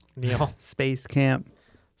 Neil. Space Camp.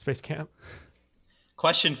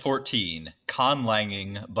 Question 14.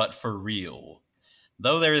 Conlanging, but for real.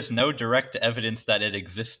 Though there is no direct evidence that it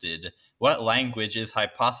existed, what language is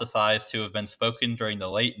hypothesized to have been spoken during the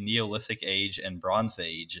late Neolithic Age and Bronze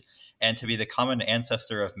Age, and to be the common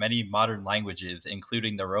ancestor of many modern languages,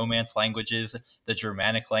 including the Romance languages, the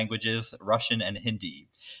Germanic languages, Russian, and Hindi?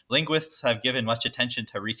 Linguists have given much attention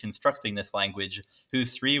to reconstructing this language,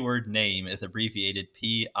 whose three-word name is abbreviated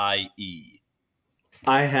PIE.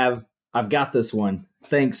 I've got this one.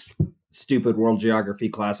 Thanks, stupid world geography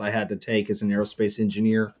class I had to take as an aerospace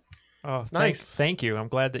engineer. Oh, Nice. Thank you. I'm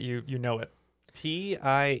glad that you know it.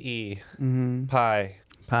 PIE. Mm-hmm.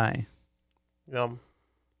 Pie. Yum.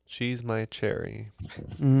 She's my cherry.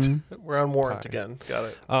 Mm-hmm. We're on warrant Pie. again. Got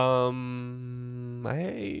it.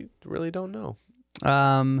 I really don't know.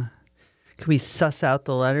 Can we suss out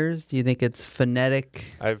the letters? Do you think it's phonetic?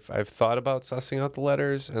 I've thought about sussing out the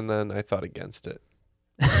letters, and then I thought against it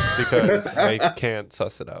because I can't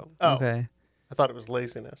suss it out. Oh, Okay. I thought it was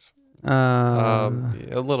laziness. A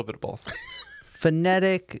little bit of both.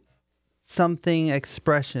 Phonetic something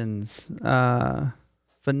expressions.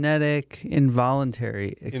 Phonetic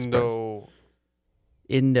involuntary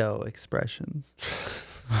Indo expressions.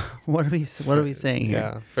 What are we saying here?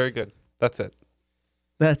 Yeah, very good. That's it.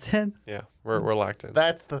 That's it? Yeah, we're locked in.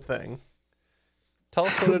 That's the thing. Tell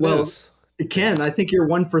us what it is. Ken, I think you're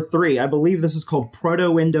 1 for 3. I believe this is called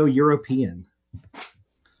Proto-Indo-European.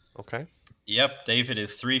 Okay. Yep, David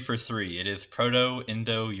is 3 for 3. It is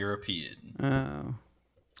Proto-Indo-European. Oh.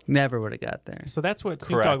 Never would have got there. So that's what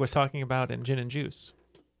Snoop Dogg was talking about in Gin and Juice.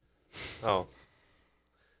 Oh.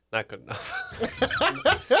 Not good enough.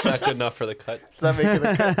 Not good enough for the cut. It's not making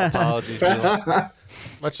the cut. Apologies, Neil.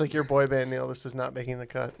 Much like your boy band, Neil, this is not making the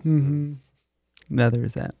cut. Mm-hmm. Neither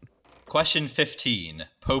is that. Question 15.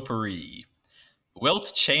 Potpourri.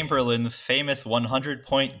 Wilt Chamberlain's famous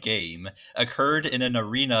 100-point game occurred in an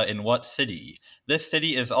arena in what city? This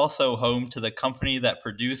city is also home to the company that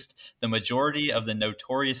produced the majority of the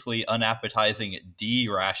notoriously unappetizing D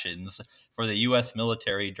rations for the U.S.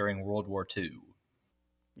 military during World War II.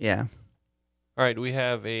 Yeah. All right, we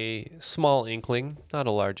have a small inkling, not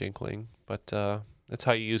a large inkling, but that's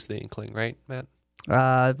how you use the inkling, right, Matt?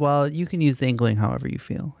 Well, you can use the inkling however you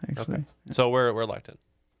feel, actually. Okay. So we're locked in.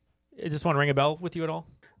 Does this one ring a bell with you at all?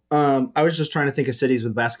 I was just trying to think of cities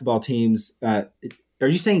with basketball teams. Are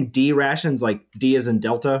you saying D rations, like D as in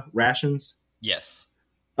Delta rations? Yes.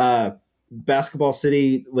 Basketball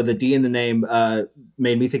city with a D in the name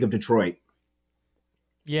made me think of Detroit.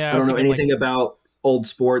 Yeah. I don't know anything about old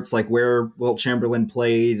sports, like where Wilt Chamberlain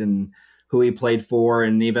played and who he played for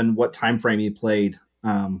and even what time frame he played.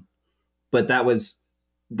 But that was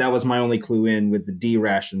my only clue in with the D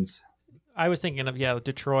rations. I was thinking of,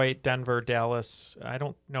 Detroit, Denver, Dallas. I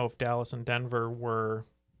don't know if Dallas and Denver were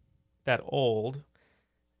that old.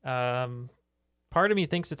 Part of me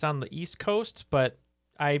thinks it's on the East Coast, but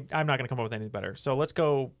I'm not going to come up with anything better. So let's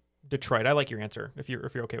go Detroit. I like your answer if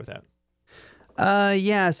you're okay with that.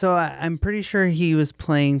 Yeah, so I'm pretty sure he was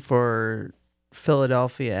playing for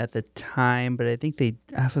Philadelphia at the time, but I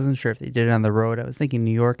wasn't sure if they did it on the road. I was thinking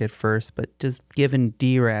New York at first, but just given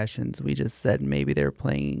D rations, we just said maybe they were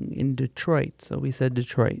playing in Detroit, so we said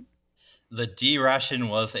Detroit. The D ration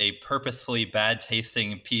was a purposefully bad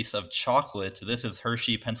tasting piece of chocolate. This is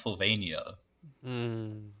Hershey, Pennsylvania.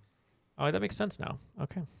 Oh, that makes sense now.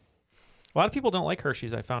 Okay. A lot of people don't like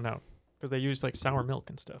Hershey's, I found out, because they use like sour milk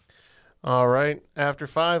and stuff. All right. After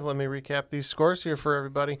 5, let me recap these scores here for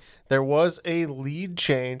everybody. There was a lead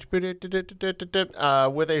change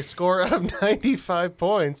with a score of 95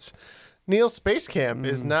 points. Neil Space Camp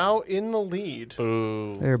is now in the lead.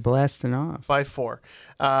 Boo. They're blasting off. By 4.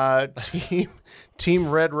 Team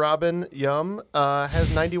Red Robin Yum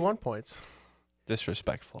has 91 points.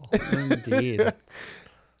 Disrespectful. Indeed.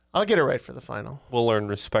 I'll get it right for the final. We'll learn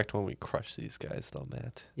respect when we crush these guys, though,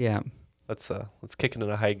 Matt. Yeah. Let's kick it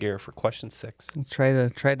into high gear for question 6. Let's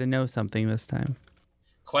try to know something this time.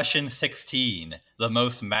 Question 16. The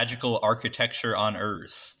most magical architecture on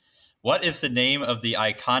Earth. What is the name of the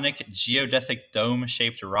iconic geodesic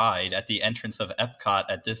dome-shaped ride at the entrance of Epcot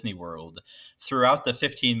at Disney World? Throughout the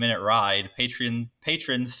 15-minute ride,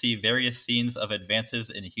 patrons see various scenes of advances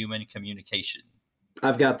in human communication.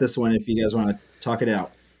 I've got this one if you guys want to talk it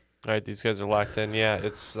out. All right, these guys are locked in. Yeah,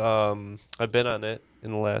 it's I've been on it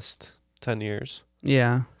in the last 10 years.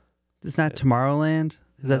 Yeah. It's not Tomorrowland?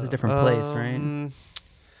 Because that's a different place, right?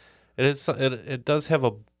 It is. It does have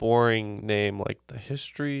a boring name, like the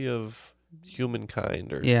history of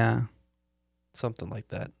humankind, or something like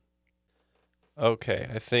that. Okay,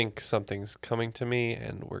 I think something's coming to me,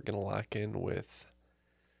 and we're gonna lock in with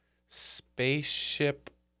Spaceship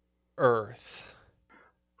Earth.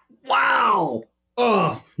 Wow!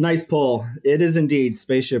 Oh, nice pull. It is indeed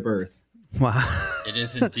Spaceship Earth. Wow. It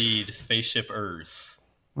is indeed Spaceship Earth.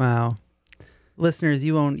 Wow. Listeners,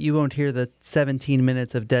 you won't hear the 17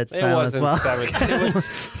 minutes of dead silence. It wasn't 17. It was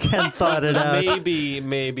Ken thought it out.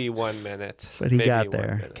 Maybe 1 minute. But he got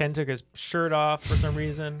there. Ken took his shirt off for some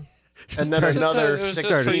reason. And then another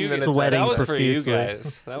 16 minutes. Sweating that was profusely. for you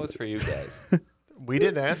guys. That was for you guys. We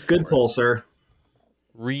didn't ask. Good pull, sir.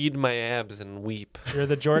 Read my abs and weep. You're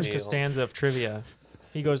the George Neil. Costanza of trivia.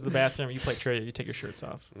 He goes to the bathroom, you play trivia, you take your shirts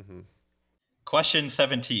off. Mm-hmm. Question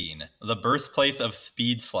 17. The birthplace of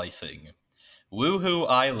speed slicing. Woohoo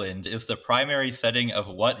Island is the primary setting of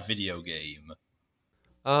what video game?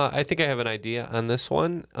 I think I have an idea on this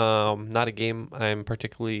one. Not a game I'm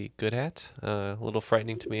particularly good at. A little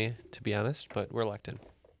frightening to me, to be honest, but we're locked in.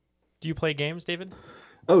 Do you play games, David?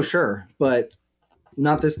 Oh, sure, but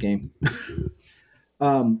not this game.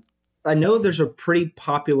 I know there's a pretty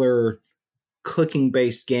popular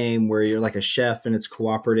cooking-based game where you're like a chef and it's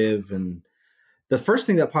cooperative. And the first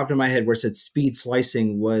thing that popped in my head where it said speed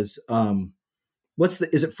slicing was,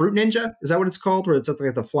 is it Fruit Ninja? Is that what it's called? Where it's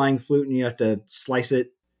like the flying flute and you have to slice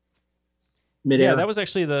it midair? Yeah, that was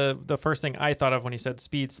actually the first thing I thought of when he said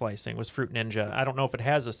speed slicing was Fruit Ninja. I don't know if it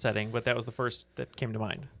has a setting, but that was the first that came to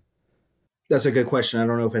mind. That's a good question. I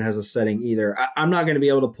don't know if it has a setting either. I'm not going to be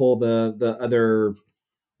able to pull the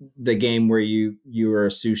game where you are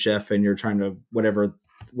a sous chef and you're trying to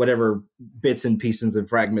whatever bits and pieces and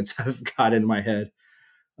fragments I've got in my head.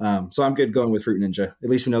 So I'm good going with Fruit Ninja. At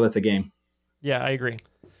least we know that's a game. Yeah, I agree.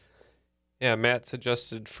 Yeah, Matt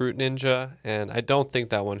suggested Fruit Ninja, and I don't think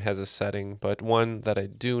that one has a setting, but one that I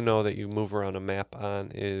do know that you move around a map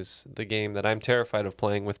on is the game that I'm terrified of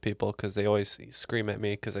playing with people because they always scream at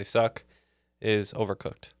me because I suck, is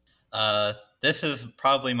Overcooked. This is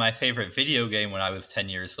probably my favorite video game when I was 10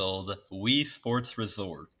 years old, Wii Sports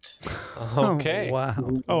Resort. Okay. Oh,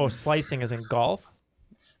 wow. Oh, slicing is in golf?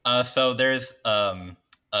 So there's a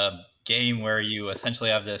game where you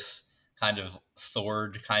essentially have this kind of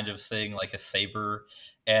sword kind of thing, like a saber,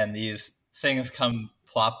 and these things come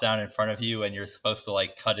plop down in front of you and you're supposed to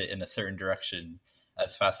like cut it in a certain direction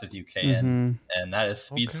as fast as you can, and that is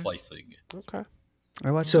speed slicing. Okay.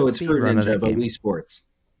 So it's Fruit Ninja, but Wii Sports.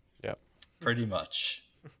 Yep. Pretty much.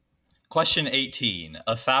 Question 18.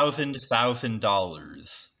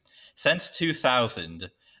 $1,000. Since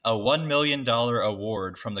 2000, a $1 million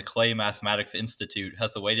award from the Clay Mathematics Institute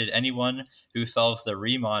has awaited anyone who solves the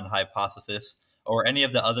Riemann hypothesis or any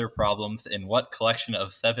of the other problems in what collection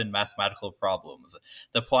of 7 mathematical problems?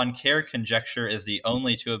 The Poincare conjecture is the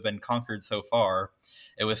only to have been conquered so far.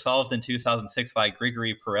 It was solved in 2006 by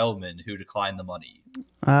Grigory Perelman, who declined the money.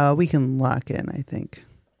 We can lock in, I think.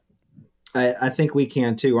 I think we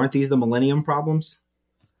can too. Aren't these the Millennium problems?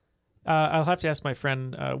 I'll have to ask my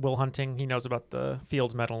friend Will Hunting. He knows about the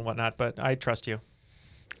Fields medal and whatnot, but I trust you.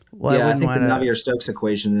 Well, yeah, I think the Navier-Stokes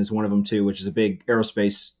equation is one of them too, which is a big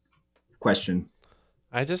aerospace question.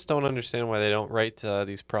 I just don't understand why they don't write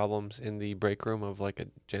these problems in the break room of like a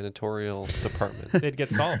janitorial department. They'd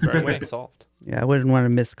get solved right away. Get solved. Yeah, I wouldn't want to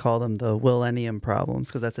miscall them the Millennium problems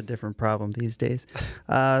because that's a different problem these days.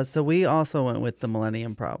 So we also went with the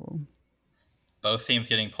Millennium problem. Both teams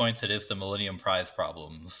getting points. It is the Millennium Prize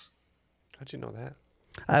problems. How'd you know that?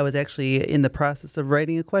 I was actually in the process of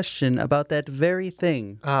writing a question about that very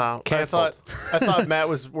thing. I thought Matt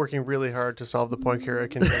was working really hard to solve the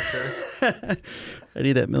Poincare conjecture. I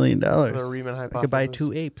need that $1 million. The Riemann hypothesis. I could buy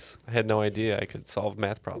 2 apes. I had no idea I could solve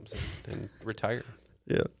math problems and retire.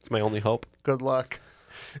 Yeah. It's my only hope. Good luck.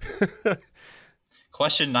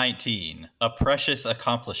 Question 19. A precious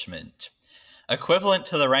accomplishment. Equivalent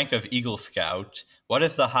to the rank of Eagle Scout, what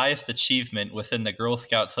is the highest achievement within the Girl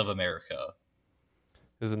Scouts of America?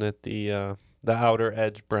 Isn't it the outer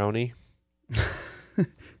edge brownie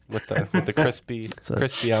with the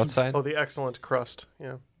crispy outside? Oh, the excellent crust.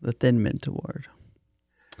 Yeah. The Thin Mint Award.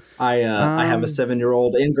 I have a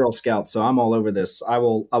 7-year-old in Girl Scouts, so I'm all over this. I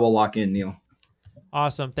will lock in, Neil.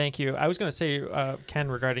 Awesome, thank you. I was going to say, Ken,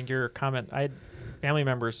 regarding your comment, I had family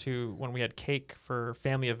members who, when we had cake for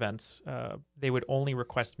family events, they would only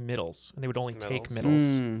request middles, and they would only take middles.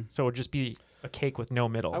 So it would just be a cake with no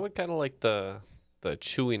middle. I would kind of like the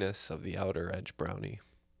chewiness of the outer edge brownie.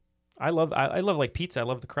 I love like pizza. I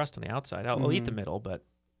love the crust on the outside. I'll eat the middle, but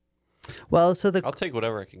well, so I'll take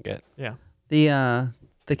whatever I can get. Yeah.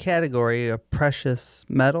 The category of precious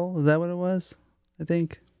metal, is that what it was? I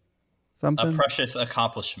think something. A precious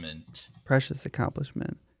accomplishment. Precious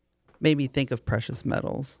accomplishment. Made me think of precious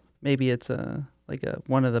metals. Maybe it's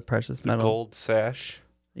one of the precious metals. Gold sash.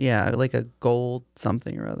 Yeah, like a gold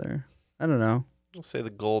something or other. I don't know. We'll say the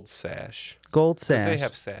gold sash. Gold sash. They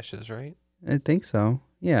have sashes, right? I think so.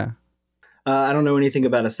 Yeah. I don't know anything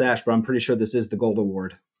about a sash, but I'm pretty sure this is the Gold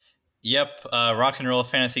Award. Yep, Rock and Roll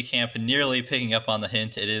Fantasy Camp nearly picking up on the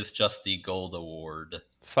hint. It is just the Gold Award.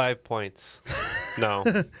 5 points. No,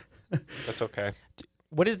 that's okay.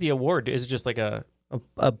 What is the award? Is it just like a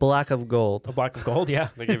block of gold? A block of gold, yeah.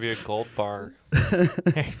 They give you a gold bar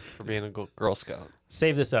for being a Girl Scout.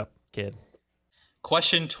 Save this up, kid.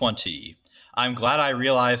 Question 20. I'm glad I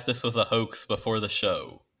realized this was a hoax before the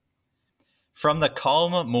show. From the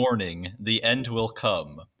calm morning, the end will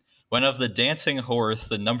come. When of the dancing horse,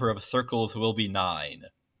 the number of circles will be 9.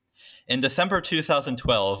 In December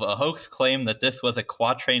 2012, a hoax claimed that this was a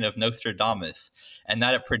quatrain of Nostradamus, and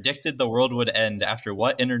that it predicted the world would end after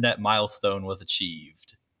what internet milestone was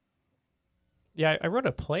achieved? Yeah, I wrote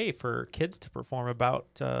a play for kids to perform about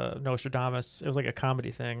Nostradamus. It was like a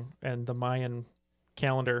comedy thing, and the Mayan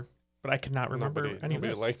calendar, but I could not remember any of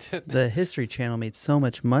this. Liked it. The History Channel made so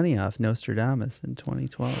much money off Nostradamus in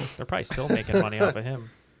 2012. They're probably still making money off of him.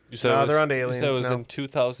 You said they're on aliens. You said it was now. in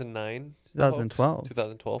 2009? 2012.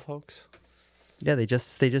 2012 hoax? Yeah, they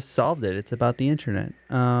just solved it. It's about the internet.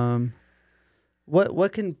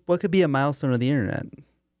 What could be a milestone of the internet?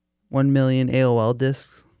 1 million AOL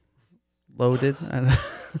disks loaded? I don't know.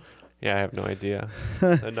 Yeah, I have no idea.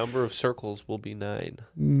 The number of circles will be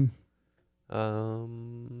 9.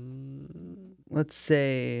 Let's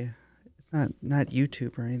say not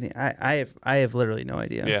YouTube or anything. I have literally no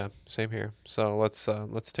idea. Yeah, same here. So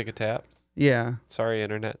let's take a tap. Yeah. Sorry,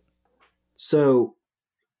 internet. So,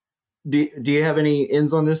 do you have any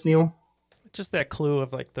ins on this, Neil? Just that clue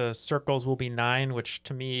of like the circles will be 9, which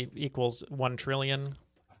to me equals 1 trillion.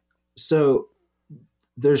 So,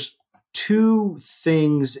 there's 2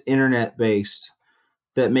 things internet based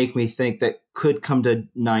that make me think that could come to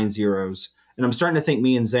 9 zeros, and I'm starting to think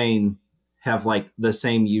me and Zane have like the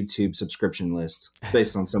same YouTube subscription list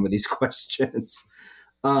based on some of these questions.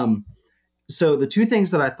 So the 2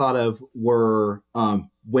 things that I thought of were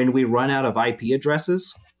when we run out of IP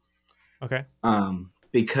addresses. Okay.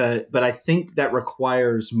 But I think that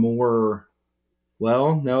requires more.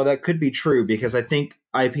 Well, no, that could be true because I think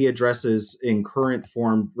IP addresses in current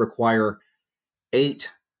form require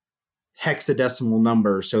 8 hexadecimal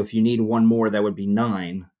numbers. So if you need one more, that would be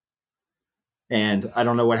 9. And I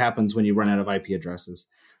don't know what happens when you run out of IP addresses.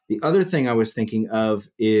 The other thing I was thinking of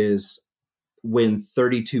is when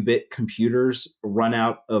 32-bit computers run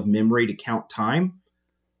out of memory to count time.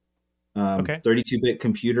 32-bit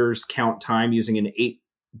computers count time using an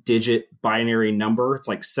 8-digit binary number. It's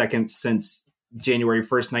like seconds since January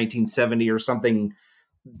 1st, 1970 or something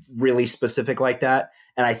really specific like that.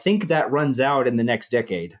 And I think that runs out in the next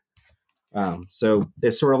decade. So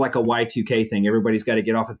it's sort of like a Y2K thing. Everybody's got to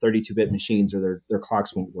get off of 32-bit machines or their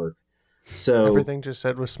clocks won't work. So everything just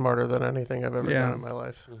said was smarter than anything I've ever done in my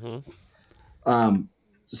life.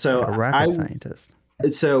 So like a rocket scientist.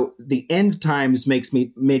 So the end times made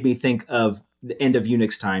me think of the end of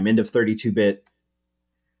Unix time, end of 32-bit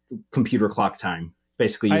computer clock time.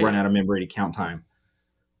 Basically, you run out of memory to count time.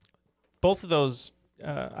 Both of those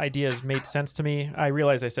ideas made sense to me. I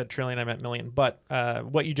realize I said trillion, I meant million, but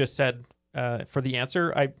what you just said for the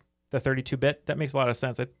answer, the 32-bit, that makes a lot of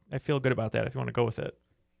sense. I feel good about that if you want to go with it.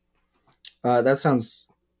 That sounds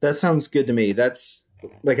good to me. That's,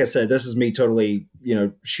 like I said, this is me totally,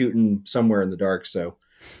 shooting somewhere in the dark. So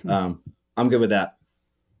I'm good with that.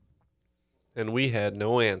 And we had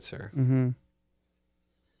no answer. Mm-hmm.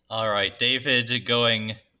 All right, David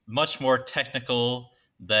going much more technical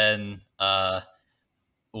than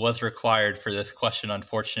was required for this question,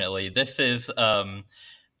 unfortunately. This is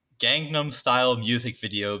Gangnam Style music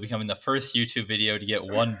video becoming the first YouTube video to get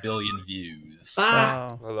 1 billion views.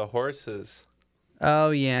 Oh, the horses.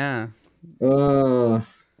 Oh, yeah. Oh,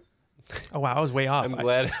 wow, I was way off. I'm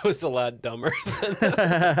glad it was a lot dumber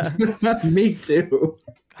than that. Me too.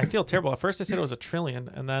 I feel terrible. At first I said it was a trillion,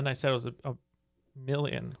 and then I said it was a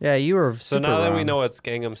million. Yeah, you were super So now that we wrong. know it's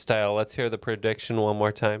Gangnam Style, let's hear the prediction one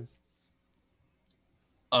more time.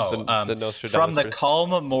 Oh, The Nostradamus from the prediction.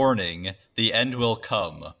 calm morning, the end will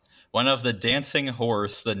come. One of the dancing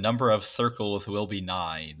horse, the number of circles will be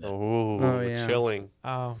 9. Oh, yeah. Chilling.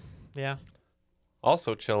 Oh, yeah.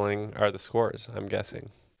 Also chilling are the scores, I'm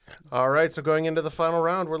guessing. All right, so going into the final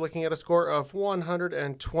round, we're looking at a score of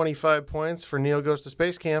 125 points for Neil Goes to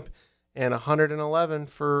Space Camp and 111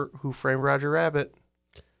 for Who Framed Roger Rabbit.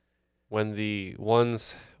 When the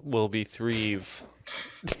ones will be threeve.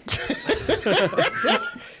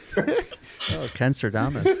 Oh,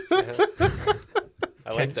 Kenstradamus.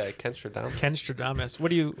 I like that, Kenstradamus. Kenstradamus.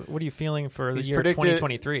 What are you feeling for the He's year predicted-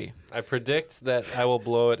 2023? I predict that I will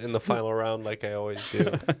blow it in the final round like I always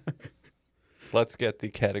do. Let's get the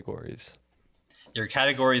categories. Your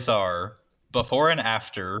categories are before and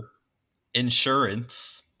after,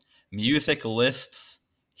 insurance, music lists,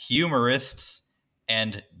 humorists,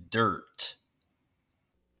 and dirt.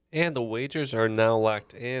 And the wagers are now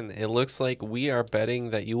locked in. It looks like we are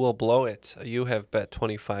betting that you will blow it. You have bet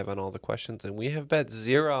 25 on all the questions, and we have bet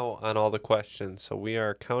 0 on all the questions. So we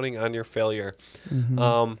are counting on your failure.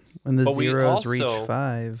 Mhm. When the but we zeros reach also-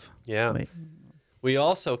 5. Yeah. Wait. We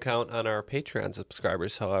also count on our Patreon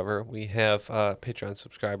subscribers, however. We have Patreon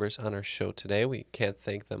subscribers on our show today. We can't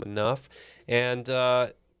thank them enough. And,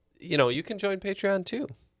 you can join Patreon too.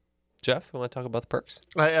 Jeff, you want to talk about the perks?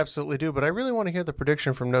 I absolutely do, but I really want to hear the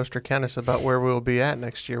prediction from Nostradamus about where we'll be at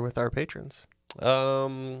next year with our patrons.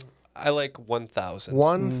 I like 1,000.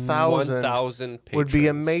 1,000 patrons. would be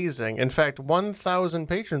amazing. In fact, 1,000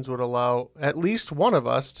 patrons would allow at least one of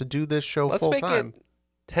us to do this show Let's full make time. it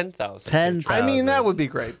 10,000. 10,000. I mean, that would be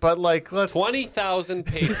great, but let's 20,000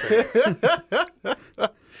 patrons.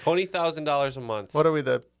 $20,000 a month. What are we,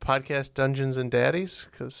 the podcast Dungeons and Daddies?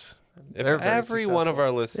 Because If every one of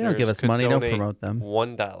our listeners They don't give us could money, don't donate promote them.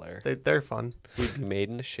 $1, they're fun. we'd be made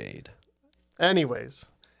in the shade. Anyways,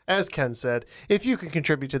 as Ken said, if you can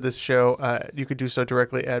contribute to this show, you could do so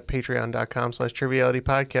directly at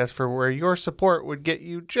patreon.com/trivialitypodcast, for where your support would get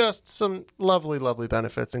you just some lovely, lovely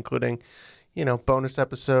benefits, including, bonus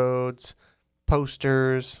episodes,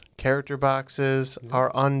 posters, character boxes,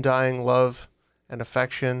 our undying love and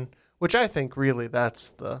affection, which I think really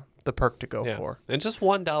that's the perk to go Yeah. for. And just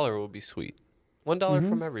 $1 would be sweet. $1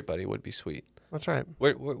 from everybody would be sweet. That's right.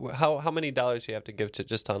 How many dollars do you have to give to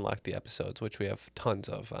just unlock the episodes, which we have tons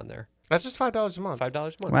of on there? That's just $5 a month. $5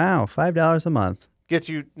 a month. Wow, $5 a month. Gets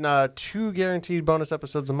you 2 guaranteed bonus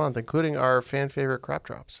episodes a month, including our fan favorite crap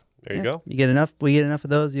drops. There you go. We get enough of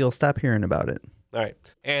those, you'll stop hearing about it. All right.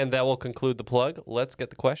 And that will conclude the plug. Let's get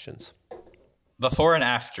the questions. Before and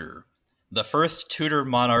after. The first Tudor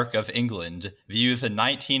monarch of England views a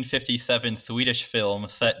 1957 Swedish film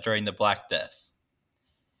set during the Black Death.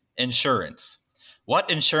 Insurance. What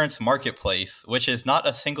insurance marketplace, which is not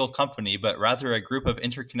a single company but rather a group of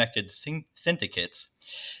interconnected syndicates,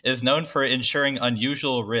 is known for insuring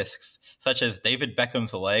unusual risks such as David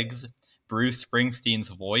Beckham's legs, Bruce Springsteen's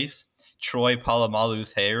voice, Troy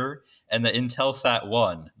Polamalu's hair, and the Intelsat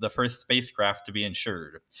 1, the first spacecraft to be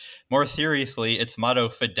insured? More seriously, its motto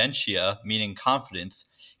Fidentia, meaning confidence,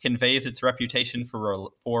 conveys its reputation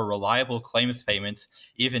for reliable claims payments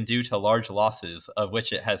even due to large losses, of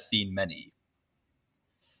which it has seen many.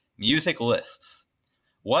 Music lists.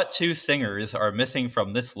 What 2 singers are missing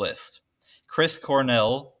from this list? Chris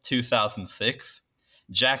Cornell, 2006,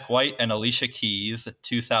 Jack White and Alicia Keys,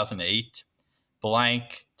 2008,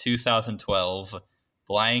 blank, 2012,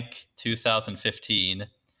 blank, 2015,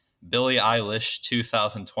 Billie Eilish,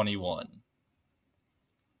 2021.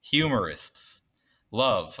 Humorists.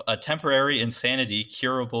 Love, a temporary insanity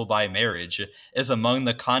curable by marriage, is among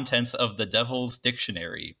the contents of the Devil's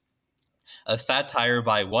Dictionary. A satire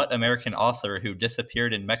by what American author who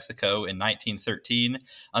disappeared in Mexico in 1913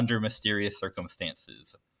 under mysterious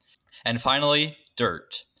circumstances? And finally,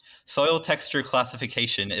 dirt. Soil texture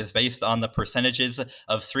classification is based on the percentages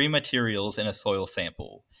of 3 materials in a soil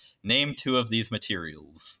sample. Name 2 of these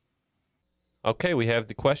materials. Okay, we have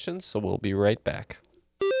the questions, so we'll be right back.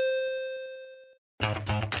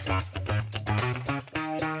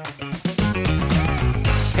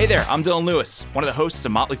 Hey there, I'm Dylan Lewis, one of the hosts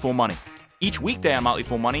of Motley Fool Money. Each weekday on Motley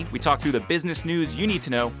Fool Money, we talk through the business news you need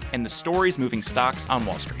to know and the stories moving stocks on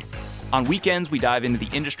Wall Street. On weekends, we dive into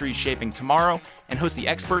the industries shaping tomorrow and host the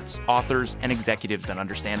experts, authors, and executives that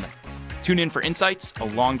understand them. Tune in for insights, a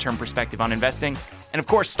long-term perspective on investing, and of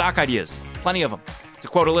course, stock ideas. Plenty of them. To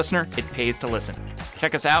quote a listener, it pays to listen.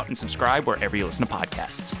 Check us out and subscribe wherever you listen to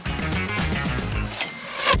podcasts.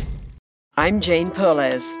 I'm Jane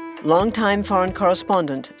Perlez, longtime foreign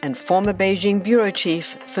correspondent and former Beijing bureau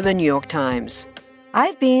chief for the New York Times.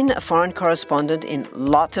 I've been a foreign correspondent in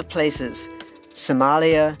lots of places: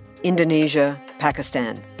 Somalia, Indonesia,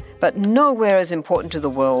 Pakistan, but nowhere as important to the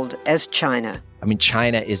world as China. I mean,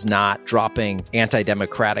 China is not dropping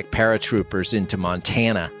anti-democratic paratroopers into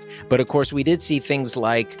Montana. But of course, we did see things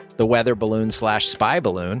like the weather balloon/spy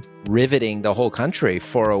balloon riveting the whole country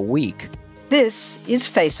for a week. This is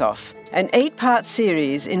Face Off, an 8-part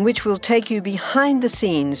series in which we'll take you behind the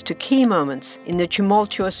scenes to key moments in the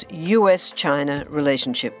tumultuous U.S.-China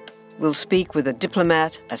relationship. We'll speak with a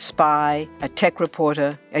diplomat, a spy, a tech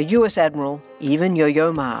reporter, a U.S. admiral, even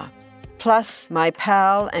Yo-Yo Ma. Plus, my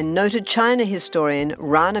pal and noted China historian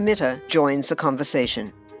Rana Mitter joins the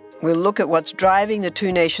conversation. We'll look at what's driving the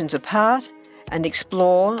two nations apart and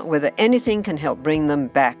explore whether anything can help bring them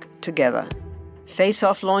back together. Face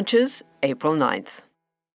Off launches April 9th.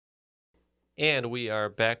 And we are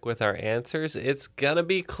back with our answers. It's going to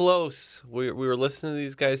be close. We were listening to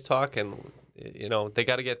these guys talk, and, you know, they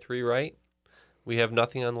got to get 3 right. We have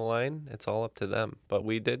nothing on the line. It's all up to them. But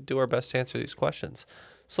we did do our best to answer these questions.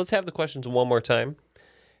 So let's have the questions one more time,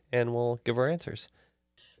 and we'll give our answers.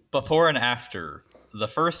 Before and after. The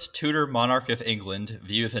first Tudor monarch of England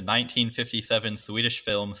views a 1957 Swedish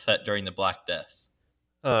film set during the Black Death.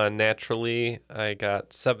 Naturally, I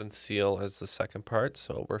got 7th seal as the second part,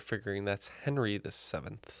 so we're figuring that's Henry the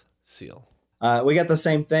 7th seal. We got the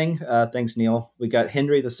same thing. Thanks, Neil. We got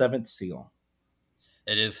Henry the 7th seal.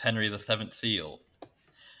 It is Henry the 7th seal.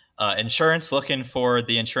 Insurance, looking for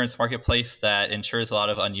the insurance marketplace that insures a lot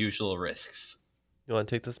of unusual risks. You want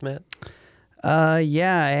to take this, Matt?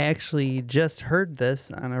 Yeah, I actually just heard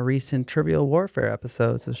this on a recent Trivial Warfare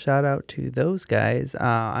episode, so shout out to those guys.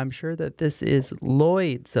 I'm sure that this is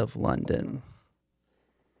Lloyd's of London.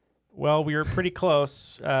 Well, we were pretty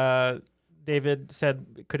close. David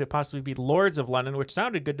said, could it possibly be Lords of London, which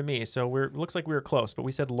sounded good to me. So looks like we were close, but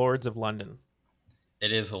we said Lords of London.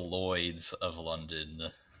 It is Lloyd's of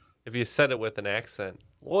London. If you said it with an accent,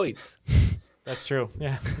 Lloyd's. That's true,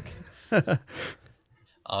 yeah.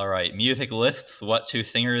 All right, music lists. What 2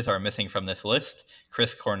 singers are missing from this list?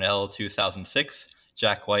 Chris Cornell, 2006.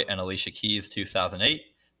 Jack White and Alicia Keys, 2008.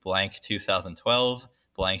 Blank, 2012.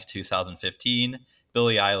 Blank, 2015.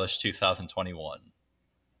 Billie Eilish, 2021.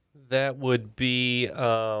 That would be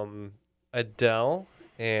Adele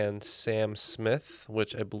and Sam Smith,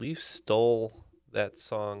 which I believe stole that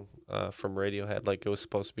song from Radiohead. Like, it was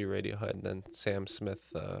supposed to be Radiohead, and then Sam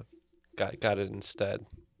Smith got it instead.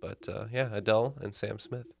 But yeah, Adele and Sam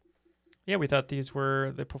Smith. Yeah, we thought these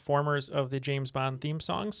were the performers of the James Bond theme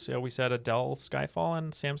songs. So we said Adele, Skyfall,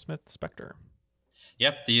 and Sam Smith, Spectre.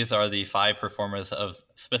 Yep, these are the 5 performers of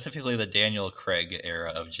specifically the Daniel Craig era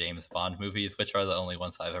of James Bond movies, which are the only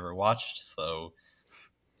ones I've ever watched. So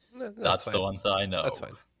that's the ones that I know. That's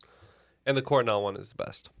fine. And the Cornell one is the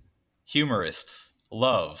best. Humorists.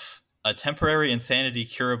 Love. A temporary insanity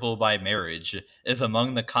curable by marriage is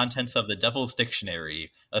among the contents of The Devil's Dictionary,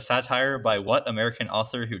 a satire by what American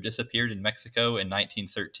author who disappeared in Mexico in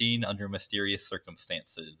 1913 under mysterious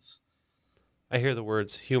circumstances? I hear the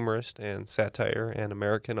words humorist and satire and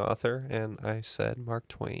American author, and I said Mark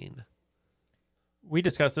Twain. We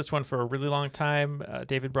discussed this one for a really long time.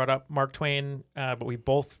 David brought up Mark Twain, but we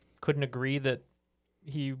both couldn't agree that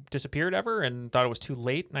he disappeared ever and thought it was too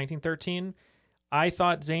late, 1913. I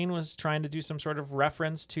thought Zane was trying to do some sort of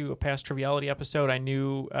reference to a past Triviality episode. I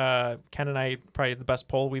knew Ken and I, probably the best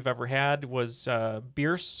poll we've ever had was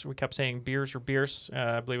Bierce. We kept saying Beers or Bierce.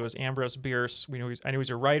 I believe it was Ambrose Bierce. I knew he was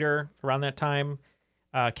a writer around that time.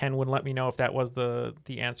 Ken wouldn't let me know if that was the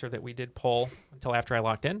answer that we did poll until after I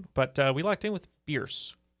locked in. But we locked in with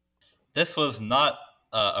Bierce. This was not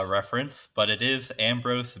a reference, but it is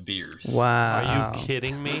Ambrose Bierce. Wow. Are you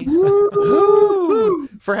kidding me?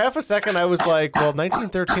 For half a second, I was like, well,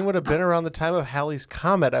 1913 would have been around the time of Halley's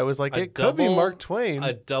Comet. I was like, it could be Mark Twain.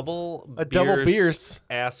 A double Bierce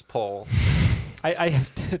ass pull. I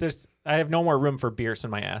have no more room for Bierce in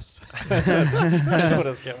my ass. That's what I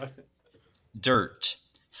was getting. Dirt.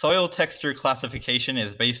 Soil texture classification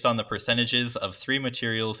is based on the percentages of 3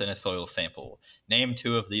 materials in a soil sample. Name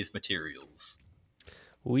 2 of these materials.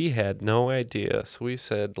 We had no idea, so we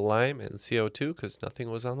said lime and CO2 because nothing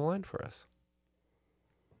was on the line for us.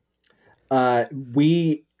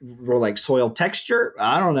 We were like soil texture.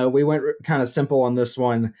 I don't know. We went kind of simple on this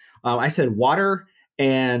one. I said water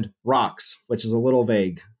and rocks, which is a little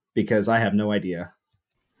vague because I have no idea.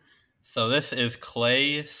 So this is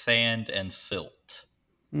clay, sand, and silt.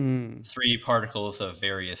 3 particles of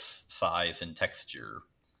various size and texture.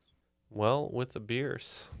 Well, with the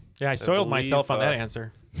Bierce. Yeah, I soiled myself on that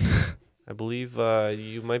answer. I believe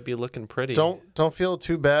you might be looking pretty. Don't feel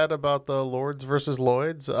too bad about the Lords versus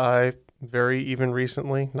Lloyds. Not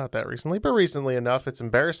that recently, but recently enough, it's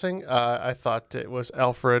embarrassing. I thought it was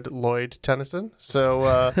Alfred Lloyd Tennyson,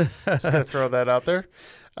 so just gonna throw that out there.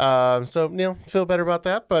 So feel better about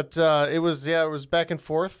that. But it was back and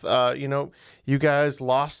forth. You guys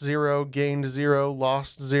lost 0, gained 0,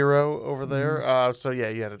 lost 0 over there. So you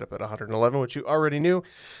ended up at 111, which you already knew.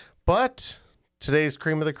 But today's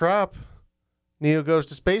cream of the crop, Neil goes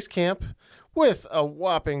to space camp with a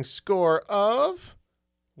whopping score of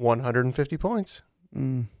 150 points.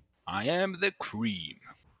 I am the cream.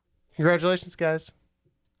 Congratulations, guys.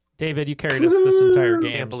 David, you carried us this entire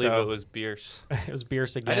game. Can't believe it was Bierce. It was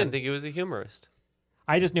Bierce again. I didn't think he was a humorist.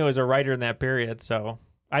 I just knew he was a writer in that period, so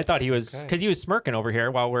I thought he was because he was smirking over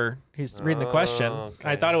here while he's reading the question.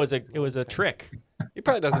 Okay. I thought it was a trick. He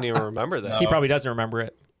probably doesn't even remember that. No. He probably doesn't remember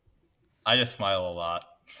it. I just smile a lot.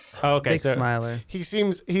 Oh, okay, Big smiler. He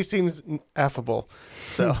seems affable.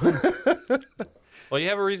 So well, you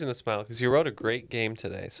have a reason to smile because you wrote a great game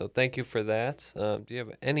today. So thank you for that. Do you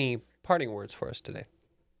have any parting words for us today?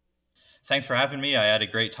 Thanks for having me. I had a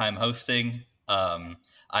great time hosting. I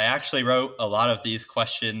actually wrote a lot of these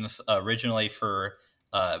questions originally for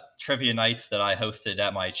trivia nights that I hosted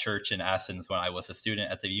at my church in Athens when I was a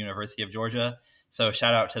student at the University of Georgia. So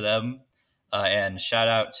shout out to them. And shout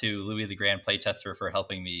out to Louis the Grand Playtester for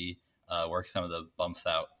helping me work some of the bumps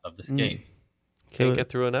out of this game. Can't get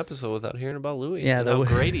through an episode without hearing about Louis. Yeah, and how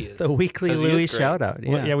great he is. The weekly Louis shout out.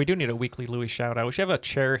 Yeah. Yeah, we do need a weekly Louis shout out. We should have a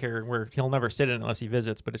chair here where he'll never sit in unless he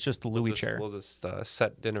visits, but it's just the Louis chair. We'll just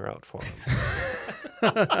set dinner out for him.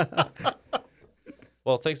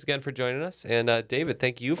 Well, thanks again for joining us. And David,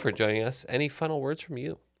 thank you for joining us. Any final words from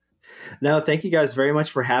you? No, thank you guys very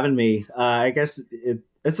much for having me. I guess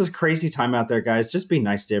it's a crazy time out there, guys. Just be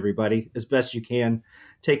nice to everybody as best you can.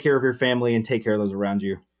 Take care of your family and take care of those around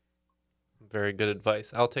you. Very good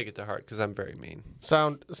advice. I'll take it to heart because I'm very mean.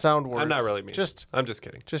 Sound words. I'm not really mean. I'm just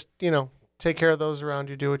kidding. Just take care of those around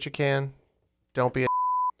you. Do what you can. Don't be a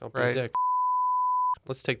Don't be a dick.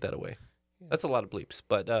 Let's take that away. That's a lot of bleeps,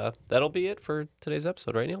 but that'll be it for today's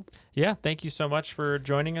episode, right, Neil? Yeah, thank you so much for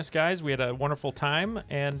joining us, guys. We had a wonderful time,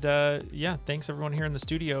 and thanks everyone here in the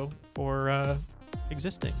studio for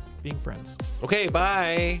existing, being friends. Okay,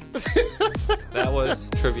 bye. That was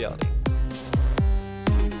Triviality.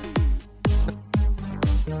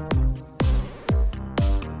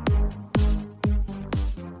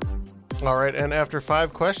 All right, and after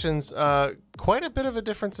 5 questions, quite a bit of a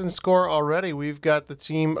difference in score already. We've got the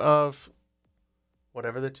team of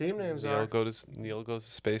whatever the team names are. Neil goes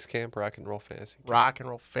to space camp, rock and roll fantasy camp. Rock and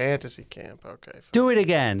roll fantasy camp. Okay. Do it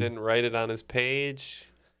again. Didn't write it on his page.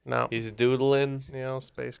 No. He's doodling. Neil,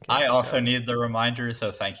 space camp. I also need the reminder,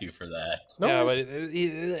 so thank you for that. No yeah, worries. but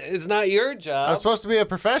it's not your job. I'm supposed to be a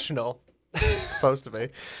professional. It's supposed to be.